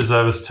as much as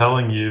I was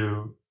telling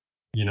you,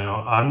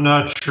 I'm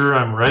not sure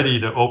I'm ready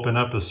to open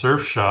up a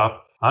surf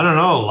shop. I don't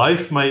know.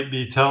 Life might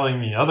be telling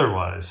me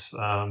otherwise.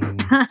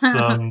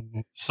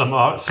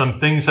 Some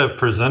things have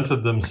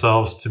presented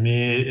themselves to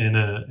me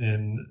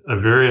in a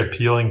very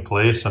appealing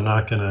place. I'm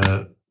not going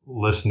to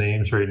list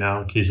names right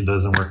now in case it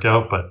doesn't work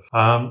out, but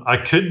I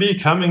could be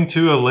coming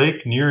to a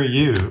lake near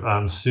you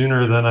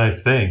sooner than I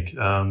think,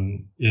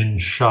 in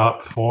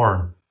shop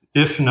form.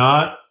 If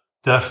not,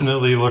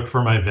 definitely look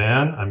for my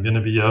van. I'm going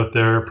to be out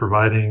there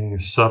providing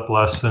sup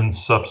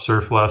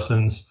surf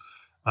lessons,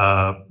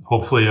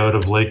 hopefully out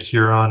of Lake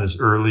Huron as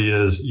early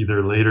as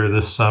either later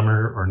this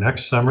summer or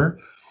next summer.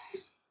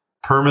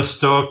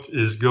 Permastoked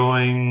is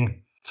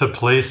going to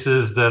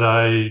places that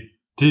I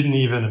didn't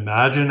even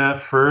imagine at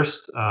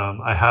first.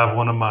 I have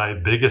one of my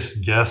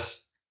biggest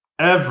guests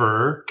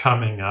ever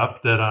coming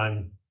up that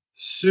I'm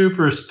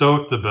super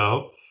stoked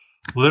about.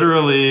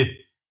 Literally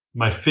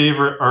my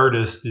favorite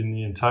artist in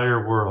the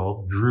entire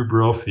world, Drew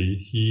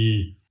Brophy.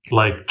 He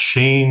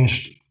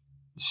changed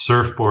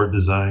surfboard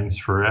designs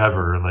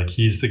forever.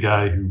 He's the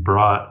guy who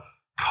brought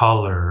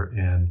color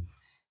and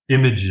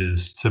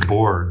images to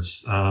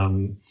boards.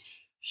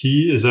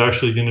 He is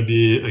actually going to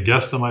be a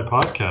guest on my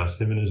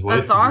podcast. Him and his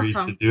wife agreed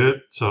to do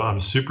it. So I'm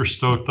super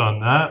stoked on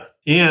that.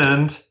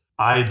 And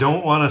I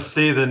don't want to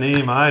say the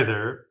name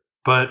either,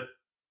 but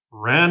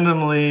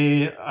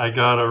randomly I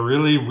got a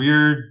really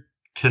weird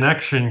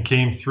connection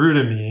came through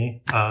to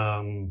me.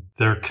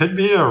 There could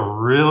be a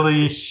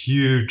really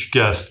huge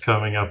guest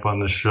coming up on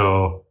the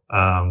show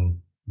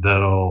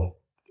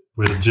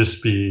would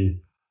just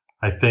be,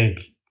 I think,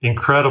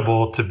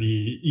 incredible to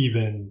be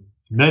even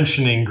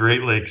mentioning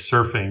Great Lakes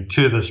surfing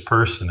to this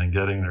person and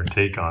getting their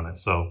take on it.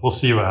 So we'll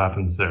see what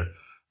happens there.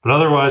 But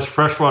otherwise,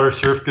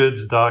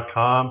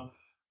 freshwatersurfgoods.com.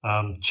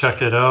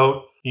 Check it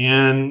out.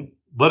 and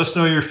let us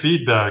know your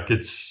feedback.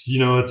 It's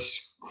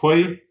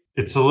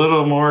it's a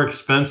little more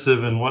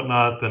expensive and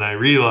whatnot than I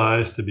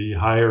realized to be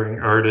hiring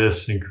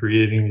artists and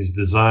creating these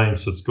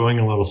designs. So it's going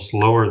a little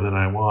slower than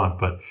I want,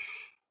 but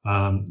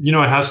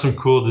I have some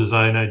cool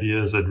design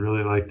ideas I'd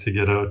really like to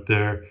get out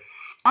there.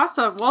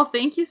 Awesome. Well,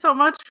 thank you so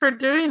much for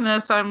doing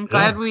this. I'm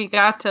glad we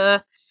got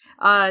to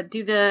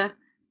do the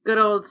good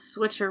old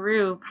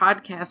switcheroo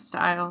podcast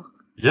style.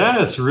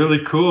 Yeah, it's really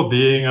cool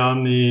being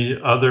on the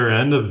other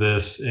end of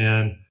this.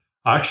 And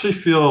I actually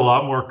feel a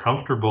lot more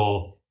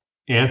comfortable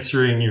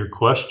answering your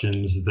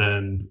questions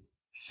than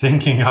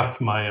thinking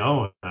up my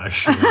own,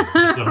 actually.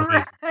 For some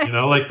reason.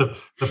 Like the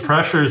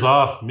pressure's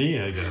off me,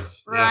 I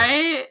guess.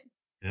 Right?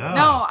 Yeah.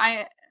 No,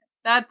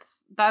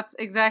 that's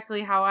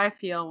exactly how I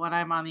feel when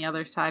I'm on the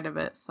other side of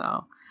it.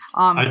 So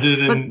I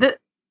did an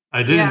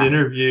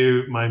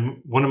interview,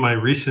 one of my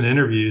recent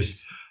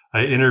interviews,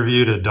 I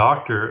interviewed a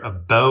doctor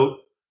about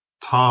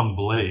Tom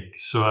Blake.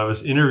 So I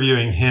was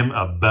interviewing him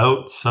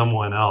about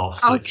someone else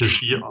because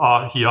he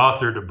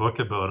authored a book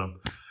about him.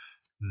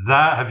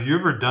 Have you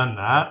ever done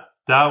that?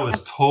 That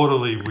was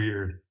totally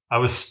weird. I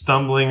was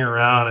stumbling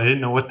around. I didn't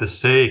know what to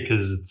say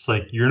because it's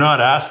like you're not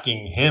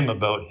asking him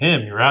about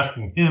him. You're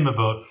asking him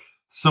about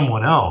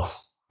someone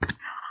else.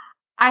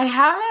 I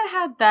haven't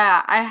had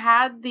that. I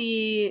had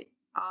the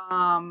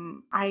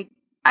I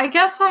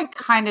guess I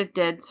kind of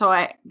did.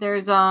 So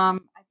there's I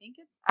think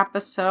it's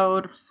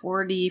episode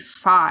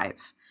 45.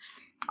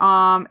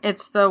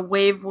 It's the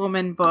Wave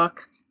Woman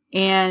book,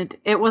 and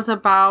it was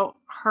about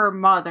her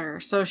mother.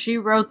 So she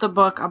wrote the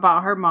book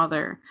about her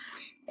mother,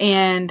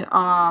 and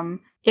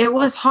it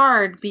was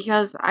hard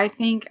because I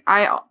think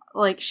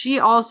she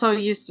also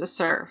used to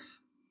surf,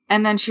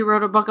 and then she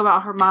wrote a book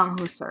about her mom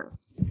who surfed.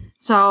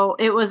 So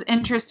it was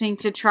interesting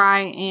to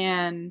try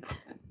and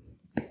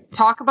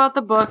talk about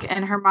the book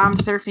and her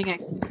mom's surfing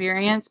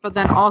experience, but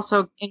then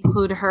also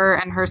include her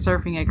and her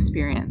surfing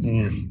experience.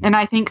 And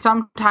I think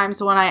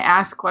sometimes when I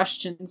ask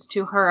questions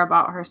to her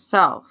about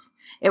herself,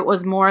 it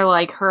was more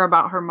like her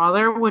about her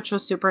mother, which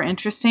was super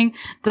interesting.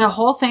 The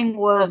whole thing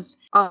was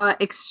an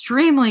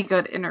extremely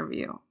good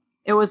interview.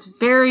 It was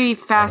very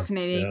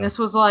fascinating. This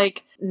was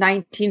like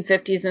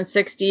 1950s and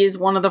 60s.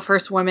 One of the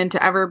first women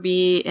to ever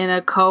be in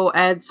a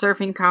co-ed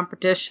surfing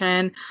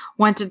competition.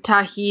 Went to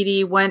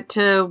Tahiti, went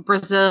to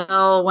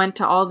Brazil, went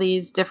to all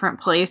these different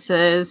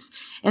places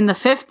in the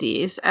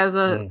 50s as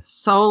a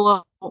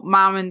solo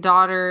mom and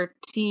daughter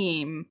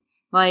team.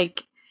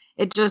 Like,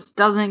 it just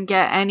doesn't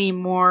get any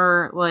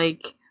more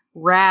like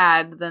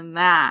rad than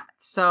that.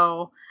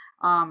 So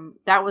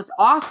that was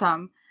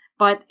awesome.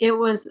 But it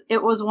was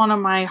one of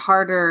my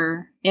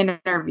harder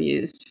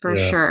interviews for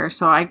sure.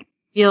 So I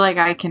feel like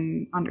I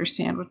can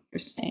understand what you're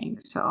saying.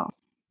 So,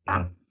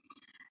 Can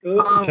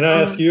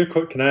I ask you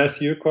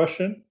a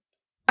question?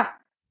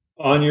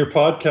 On your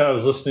podcast, I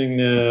was listening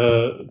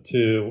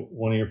to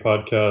one of your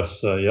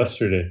podcasts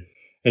yesterday,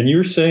 and you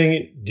were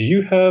saying, do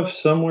you have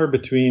somewhere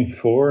between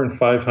 400 and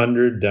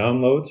 500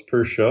 downloads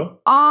per show?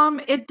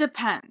 It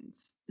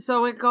depends.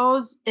 So it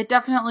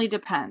definitely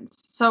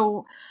depends.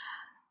 So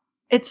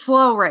it's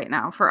slow right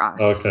now for us.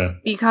 Okay.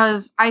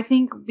 Because I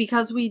think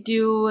because we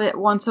do it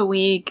once a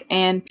week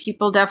and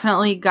people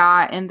definitely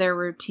got in their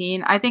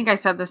routine. I think I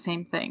said the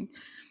same thing.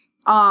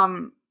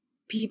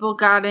 People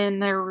got in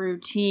their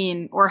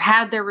routine or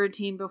had their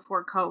routine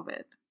before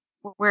COVID,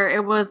 where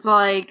it was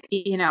like,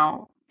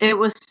 it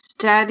was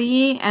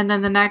steady, and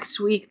then the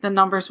next week the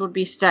numbers would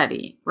be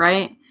steady,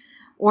 right?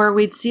 Or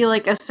we'd see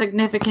like a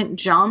significant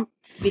jump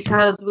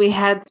because we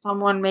had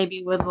someone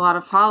maybe with a lot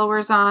of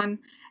followers on.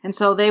 And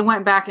so they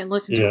went back and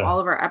listened to all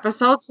of our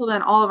episodes. So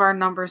then all of our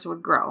numbers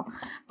would grow.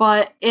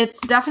 But it's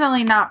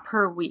definitely not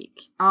per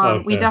week.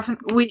 No,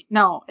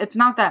 it's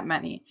not that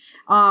many.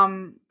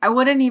 I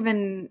wouldn't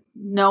even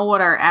know what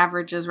our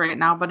average is right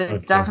now, but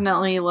it's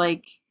definitely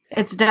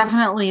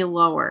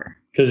lower.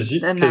 Because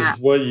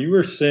what you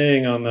were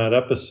saying on that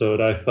episode,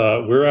 I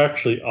thought we're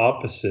actually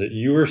opposite.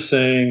 You were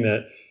saying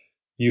that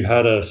you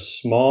had a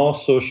small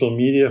social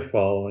media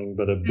following,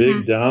 but a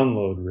big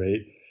download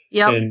rate.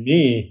 Yep. And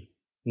me,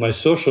 my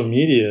social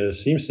media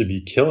seems to be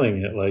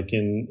killing it. Like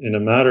in a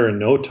matter of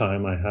no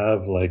time, I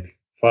have like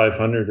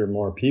 500 or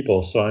more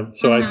people. So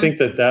I think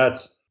that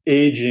that's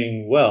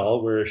aging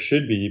well where it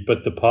should be.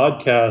 But the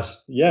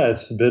podcast,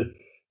 it's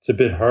a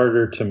bit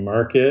harder to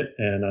market,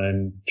 and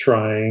I'm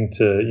trying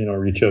to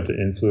reach out to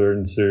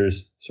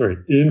influencers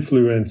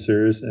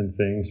and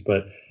things.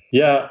 But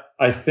yeah,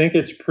 I think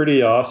it's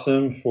pretty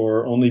awesome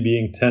for only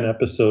being 10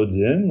 episodes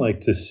in,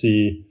 like to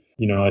see.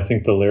 I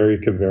think the Larry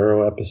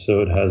Cavero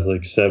episode has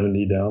like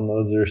 70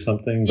 downloads or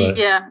something. But,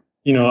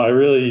 I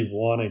really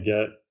want to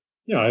get,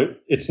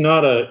 it's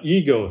not an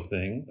ego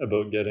thing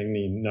about getting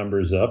the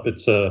numbers up.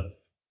 It's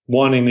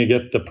wanting to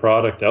get the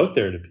product out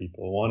there to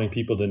people, wanting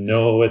people to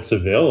know it's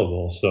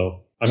available.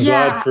 So I'm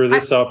glad for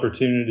this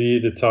opportunity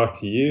to talk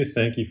to you.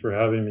 Thank you for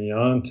having me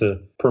on to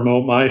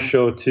promote my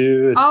show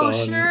too. It's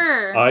on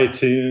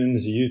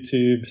iTunes,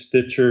 YouTube,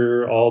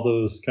 Stitcher, all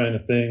those kind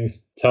of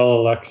things. Tell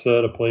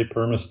Alexa to play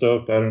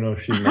Permastoked. I don't know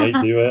if she might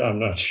do it. I'm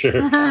not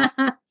sure.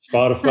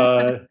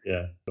 Spotify.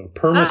 Yeah. So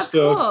Permastoked. That's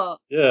cool.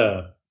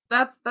 Yeah.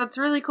 That's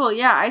really cool.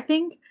 Yeah, I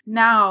think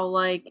now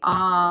like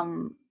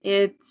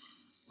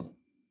it's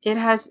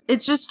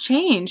just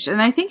changed,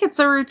 and I think it's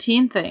a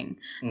routine thing.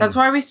 That's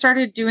why we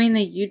started doing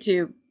the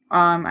YouTube.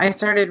 I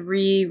started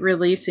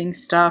re-releasing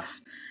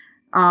stuff.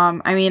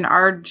 I mean,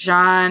 our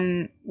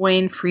John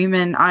Wayne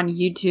Freeman on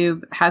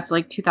YouTube has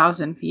like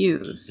 2,000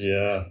 views.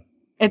 Yeah.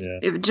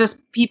 It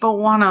just people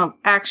want to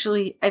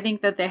actually, I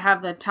think that they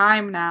have the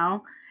time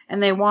now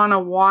and they want to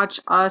watch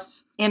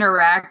us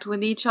interact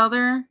with each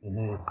other.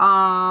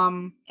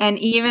 And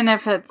even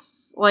if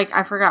it's like,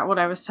 I forgot what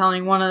I was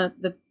telling one of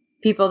the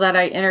people that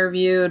I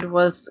interviewed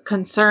was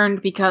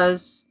concerned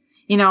because,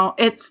 you know,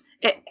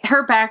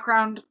 her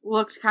background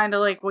looked kind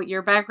of like what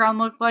your background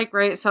looked like,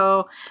 right?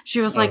 So she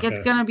was like,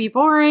 it's going to be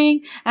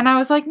boring. And I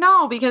was like,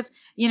 no, because,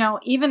 you know,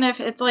 even if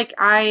it's like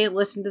I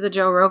listened to the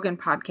Joe Rogan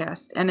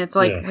podcast and it's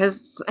like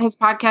his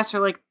podcasts are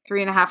like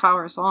 3.5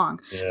 hours long.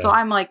 Yeah. So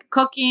I'm like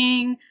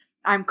cooking,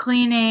 I'm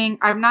cleaning,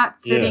 I'm not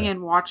sitting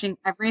and watching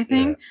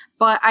everything.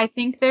 But I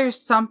think there's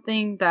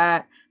something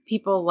that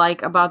people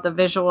like about the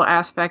visual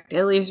aspect,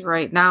 at least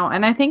right now.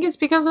 And I think it's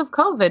because of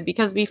COVID,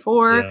 because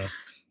before...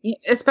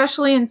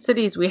 especially in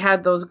cities, we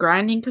had those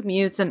grinding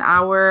commutes an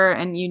hour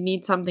and you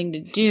need something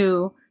to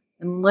do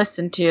and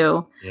listen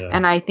to.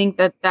 And I think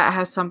that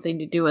has something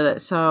to do with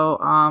it. So,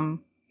 I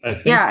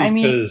think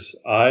because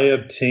I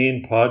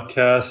obtain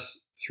podcasts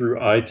through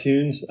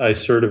iTunes, I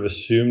sort of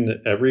assume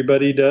that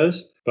everybody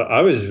does. But I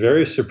was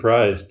very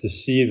surprised to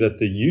see that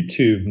the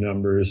YouTube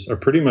numbers are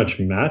pretty much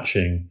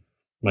matching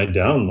my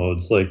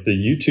downloads. Like the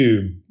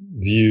YouTube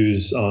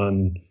views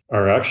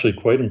are actually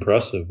quite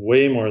impressive,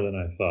 way more than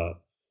I thought.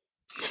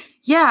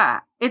 Yeah,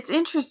 it's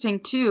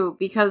interesting too,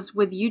 because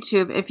with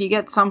YouTube, if you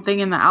get something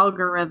in the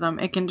algorithm,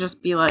 it can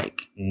just be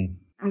like,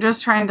 I'm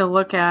just trying to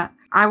look at,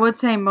 I would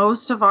say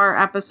most of our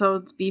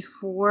episodes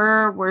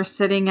before were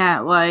sitting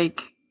at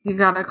like, we've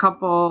got a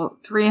couple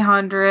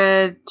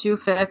 300,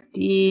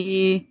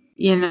 250,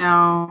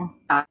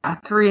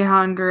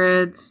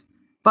 300s,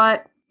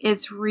 but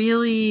it's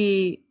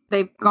really,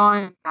 they've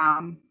gone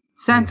down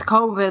since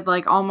COVID,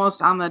 like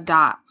almost on the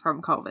dot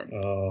from COVID,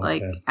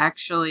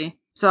 actually.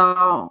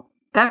 So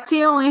that's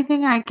the only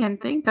thing I can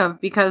think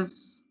of,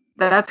 because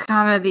that's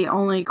kind of the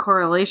only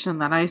correlation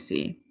that I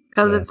see.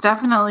 Because it's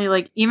definitely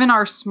like even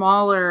our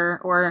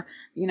smaller, or,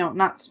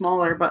 not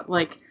smaller, but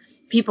like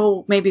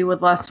people maybe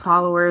with less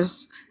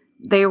followers,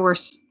 they were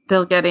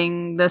still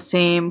getting the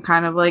same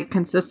kind of like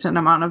consistent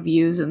amount of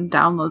views and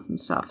downloads and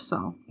stuff.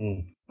 So,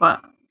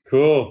 but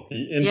cool.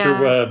 The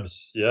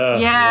interwebs.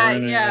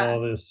 Yeah.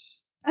 All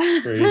this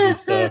crazy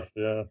stuff.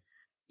 Yeah.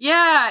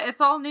 Yeah. It's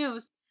all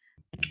news.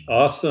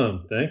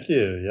 Awesome. Thank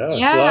you. Yeah.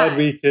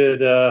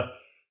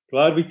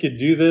 Glad we could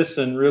do this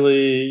and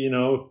really,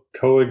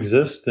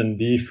 coexist and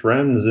be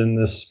friends in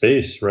this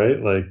space,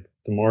 right? Like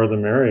the more the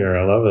merrier.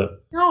 I love it.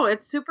 No,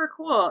 it's super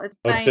cool. It's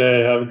nice.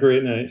 Okay. Have a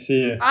great night.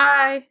 See you.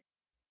 Bye.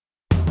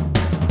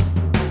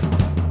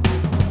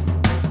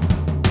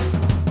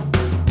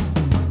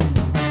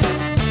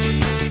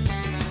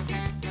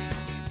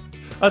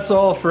 That's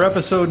all for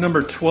episode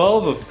number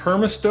 12 of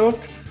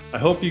Permastoked. I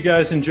hope you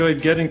guys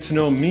enjoyed getting to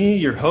know me,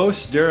 your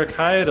host, Derek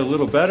Hyatt, a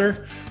little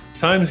better.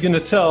 Time's going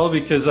to tell,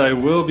 because I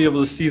will be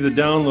able to see the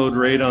download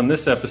rate on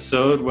this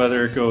episode,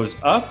 whether it goes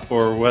up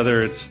or whether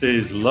it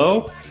stays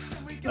low.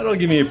 That'll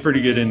give me a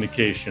pretty good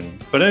indication.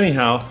 But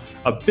anyhow,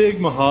 a big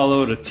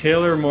mahalo to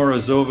Taylor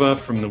Morozova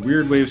from the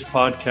Weird Waves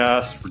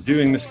podcast for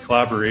doing this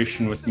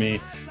collaboration with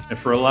me and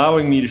for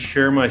allowing me to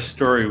share my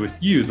story with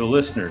you, the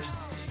listeners.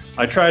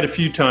 I tried a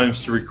few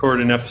times to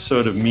record an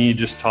episode of me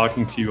just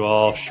talking to you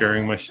all,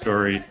 sharing my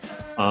story,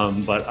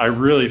 but I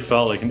really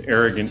felt like an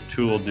arrogant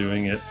tool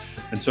doing it,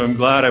 and so I'm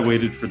glad I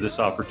waited for this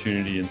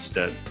opportunity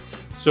instead.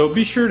 So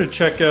be sure to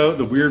check out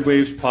the Weird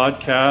Waves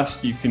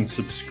podcast. You can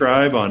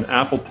subscribe on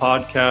Apple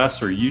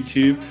Podcasts or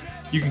YouTube.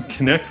 You can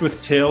connect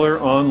with Taylor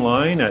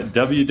online at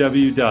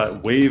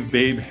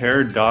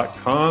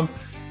www.wavebabehair.com.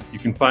 You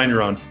can find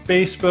her on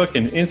Facebook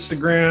and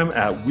Instagram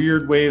at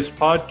Weird Waves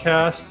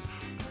Podcast.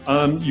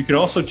 You can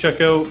also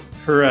check out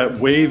her at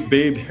Wave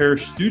Babe Hair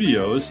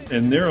Studios,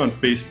 and they're on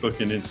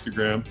Facebook and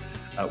Instagram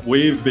at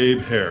Wave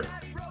Babe Hair.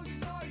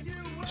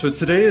 So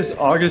today is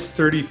August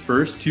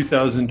 31st,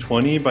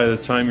 2020, by the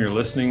time you're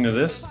listening to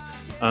this.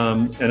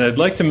 And I'd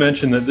like to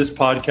mention that this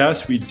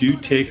podcast, we do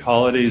take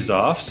holidays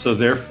off, so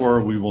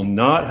therefore we will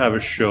not have a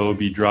show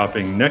be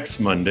dropping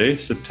next Monday,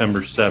 September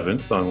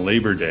 7th, on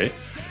Labor Day.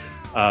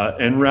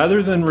 And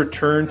rather than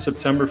return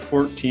September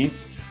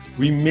 14th,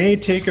 we may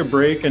take a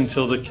break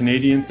until the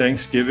Canadian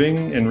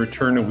Thanksgiving and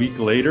return a week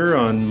later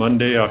on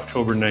Monday,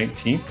 October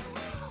 19th.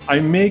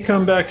 I may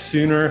come back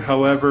sooner.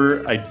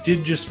 However, I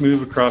did just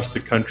move across the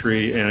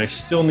country and I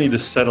still need to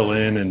settle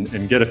in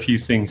and get a few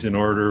things in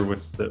order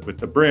with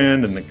the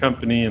brand and the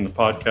company and the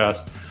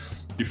podcast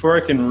before I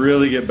can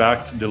really get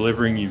back to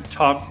delivering you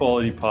top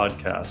quality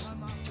podcasts.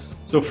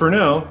 So for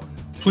now,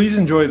 please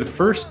enjoy the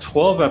first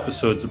 12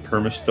 episodes of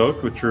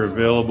Permastoked, which are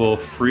available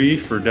free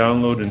for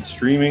download and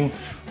streaming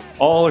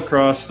all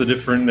across the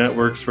different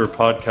networks where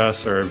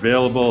podcasts are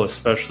available,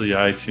 especially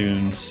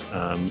iTunes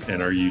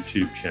and our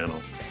YouTube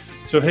channel.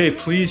 So, hey,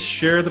 please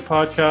share the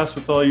podcast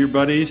with all your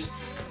buddies.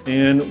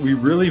 And we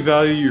really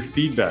value your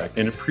feedback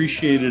and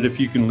appreciate it if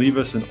you can leave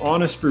us an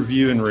honest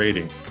review and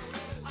rating.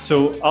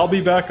 So I'll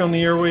be back on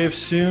the airwaves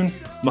soon.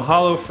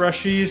 Mahalo,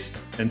 freshies,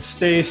 and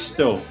stay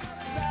stoked.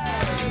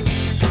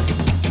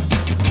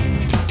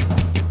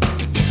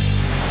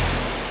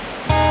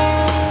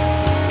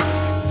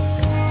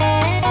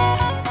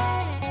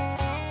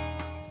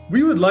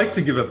 We would like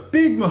to give a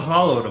big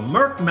mahalo to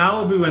Mark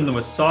Malibu and the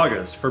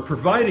Wasagas for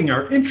providing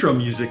our intro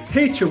music,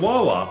 Hey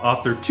Chihuahua,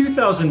 off their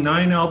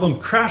 2009 album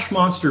Crash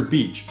Monster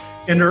Beach,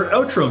 and our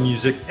outro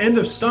music, End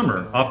of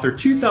Summer, off their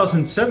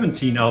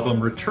 2017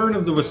 album Return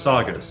of the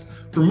Wasagas.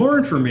 For more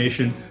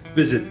information,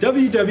 visit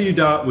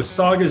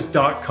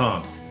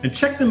www.wasagas.com and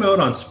check them out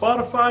on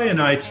Spotify and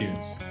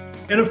iTunes.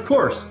 And of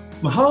course,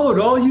 mahalo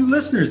to all you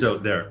listeners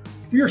out there.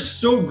 We are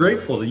so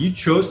grateful that you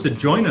chose to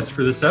join us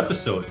for this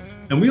episode.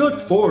 And we look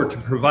forward to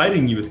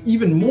providing you with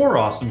even more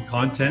awesome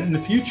content in the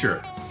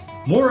future.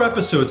 More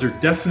episodes are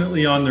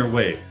definitely on their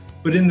way,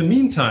 but in the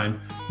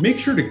meantime, make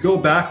sure to go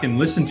back and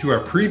listen to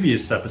our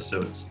previous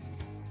episodes.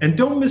 And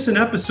don't miss an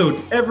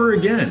episode ever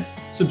again.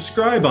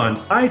 Subscribe on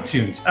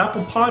iTunes,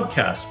 Apple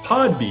Podcasts,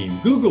 Podbean,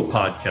 Google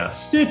Podcasts,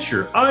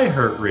 Stitcher,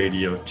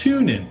 iHeartRadio,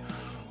 TuneIn,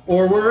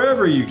 or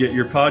wherever you get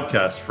your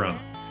podcasts from.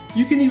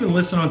 You can even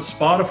listen on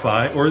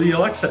Spotify or the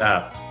Alexa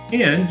app,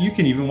 and you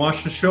can even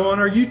watch the show on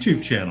our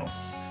YouTube channel.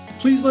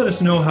 Please let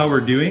us know how we're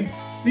doing.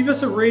 Leave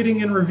us a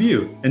rating and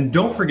review. And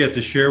don't forget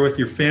to share with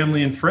your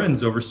family and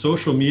friends over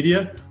social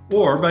media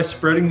or by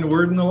spreading the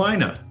word in the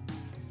lineup.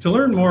 To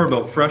learn more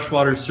about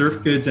Freshwater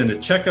Surf Goods and to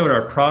check out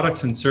our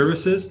products and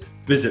services,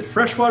 visit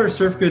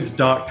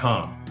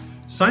freshwatersurfgoods.com.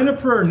 Sign up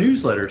for our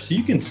newsletter so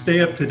you can stay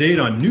up to date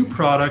on new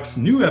products,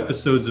 new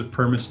episodes of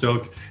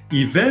Permastoke,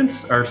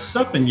 events, our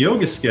sup and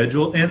yoga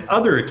schedule, and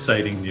other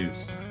exciting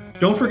news.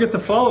 Don't forget to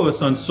follow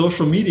us on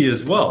social media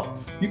as well.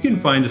 You can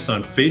find us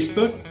on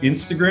Facebook,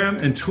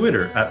 Instagram, and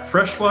Twitter at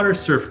Freshwater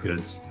Surf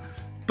Goods.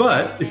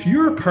 But if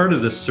you're a part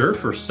of the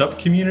surf or sup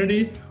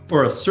community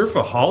or a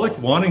surfaholic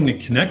wanting to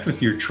connect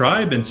with your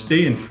tribe and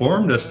stay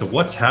informed as to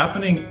what's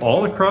happening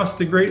all across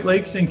the Great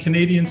Lakes and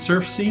Canadian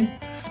surf scene,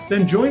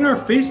 then join our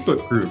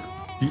Facebook group,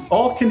 the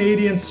All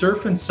Canadian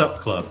Surf and Sup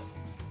Club.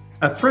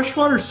 At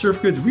Freshwater Surf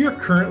Goods, we are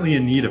currently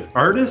in need of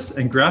artists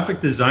and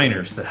graphic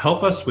designers to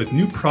help us with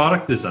new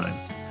product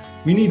designs.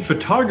 We need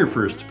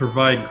photographers to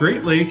provide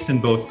Great Lakes in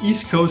both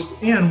East Coast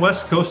and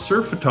West Coast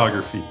surf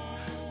photography.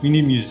 We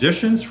need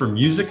musicians for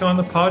music on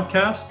the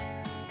podcast.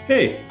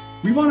 Hey,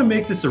 we want to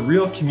make this a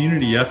real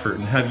community effort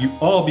and have you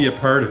all be a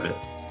part of it.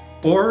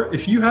 Or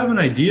if you have an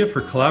idea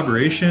for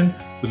collaboration,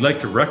 would like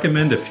to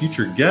recommend a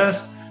future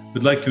guest,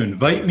 would like to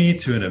invite me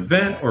to an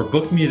event or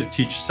book me to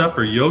teach sup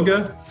or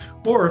yoga,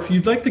 or if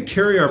you'd like to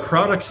carry our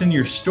products in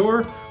your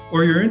store,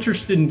 or you're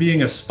interested in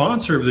being a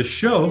sponsor of the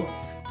show,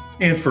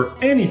 and for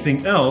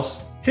anything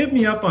else, hit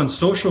me up on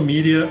social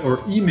media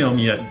or email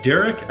me at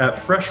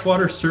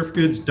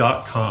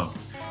derek@freshwatersurfgoods.com.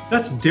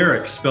 That's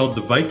Derek spelled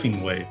the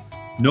Viking way.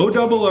 No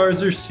double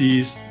R's or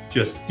C's,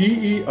 just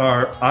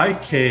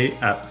DERIK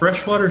at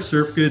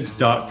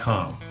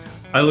freshwatersurfgoods.com.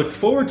 I look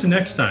forward to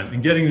next time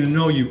and getting to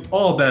know you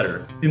all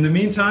better. In the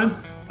meantime,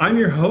 I'm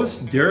your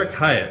host, Derek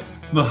Hyatt.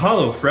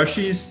 Mahalo,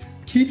 freshies.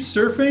 Keep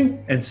surfing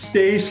and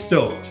stay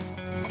stoked.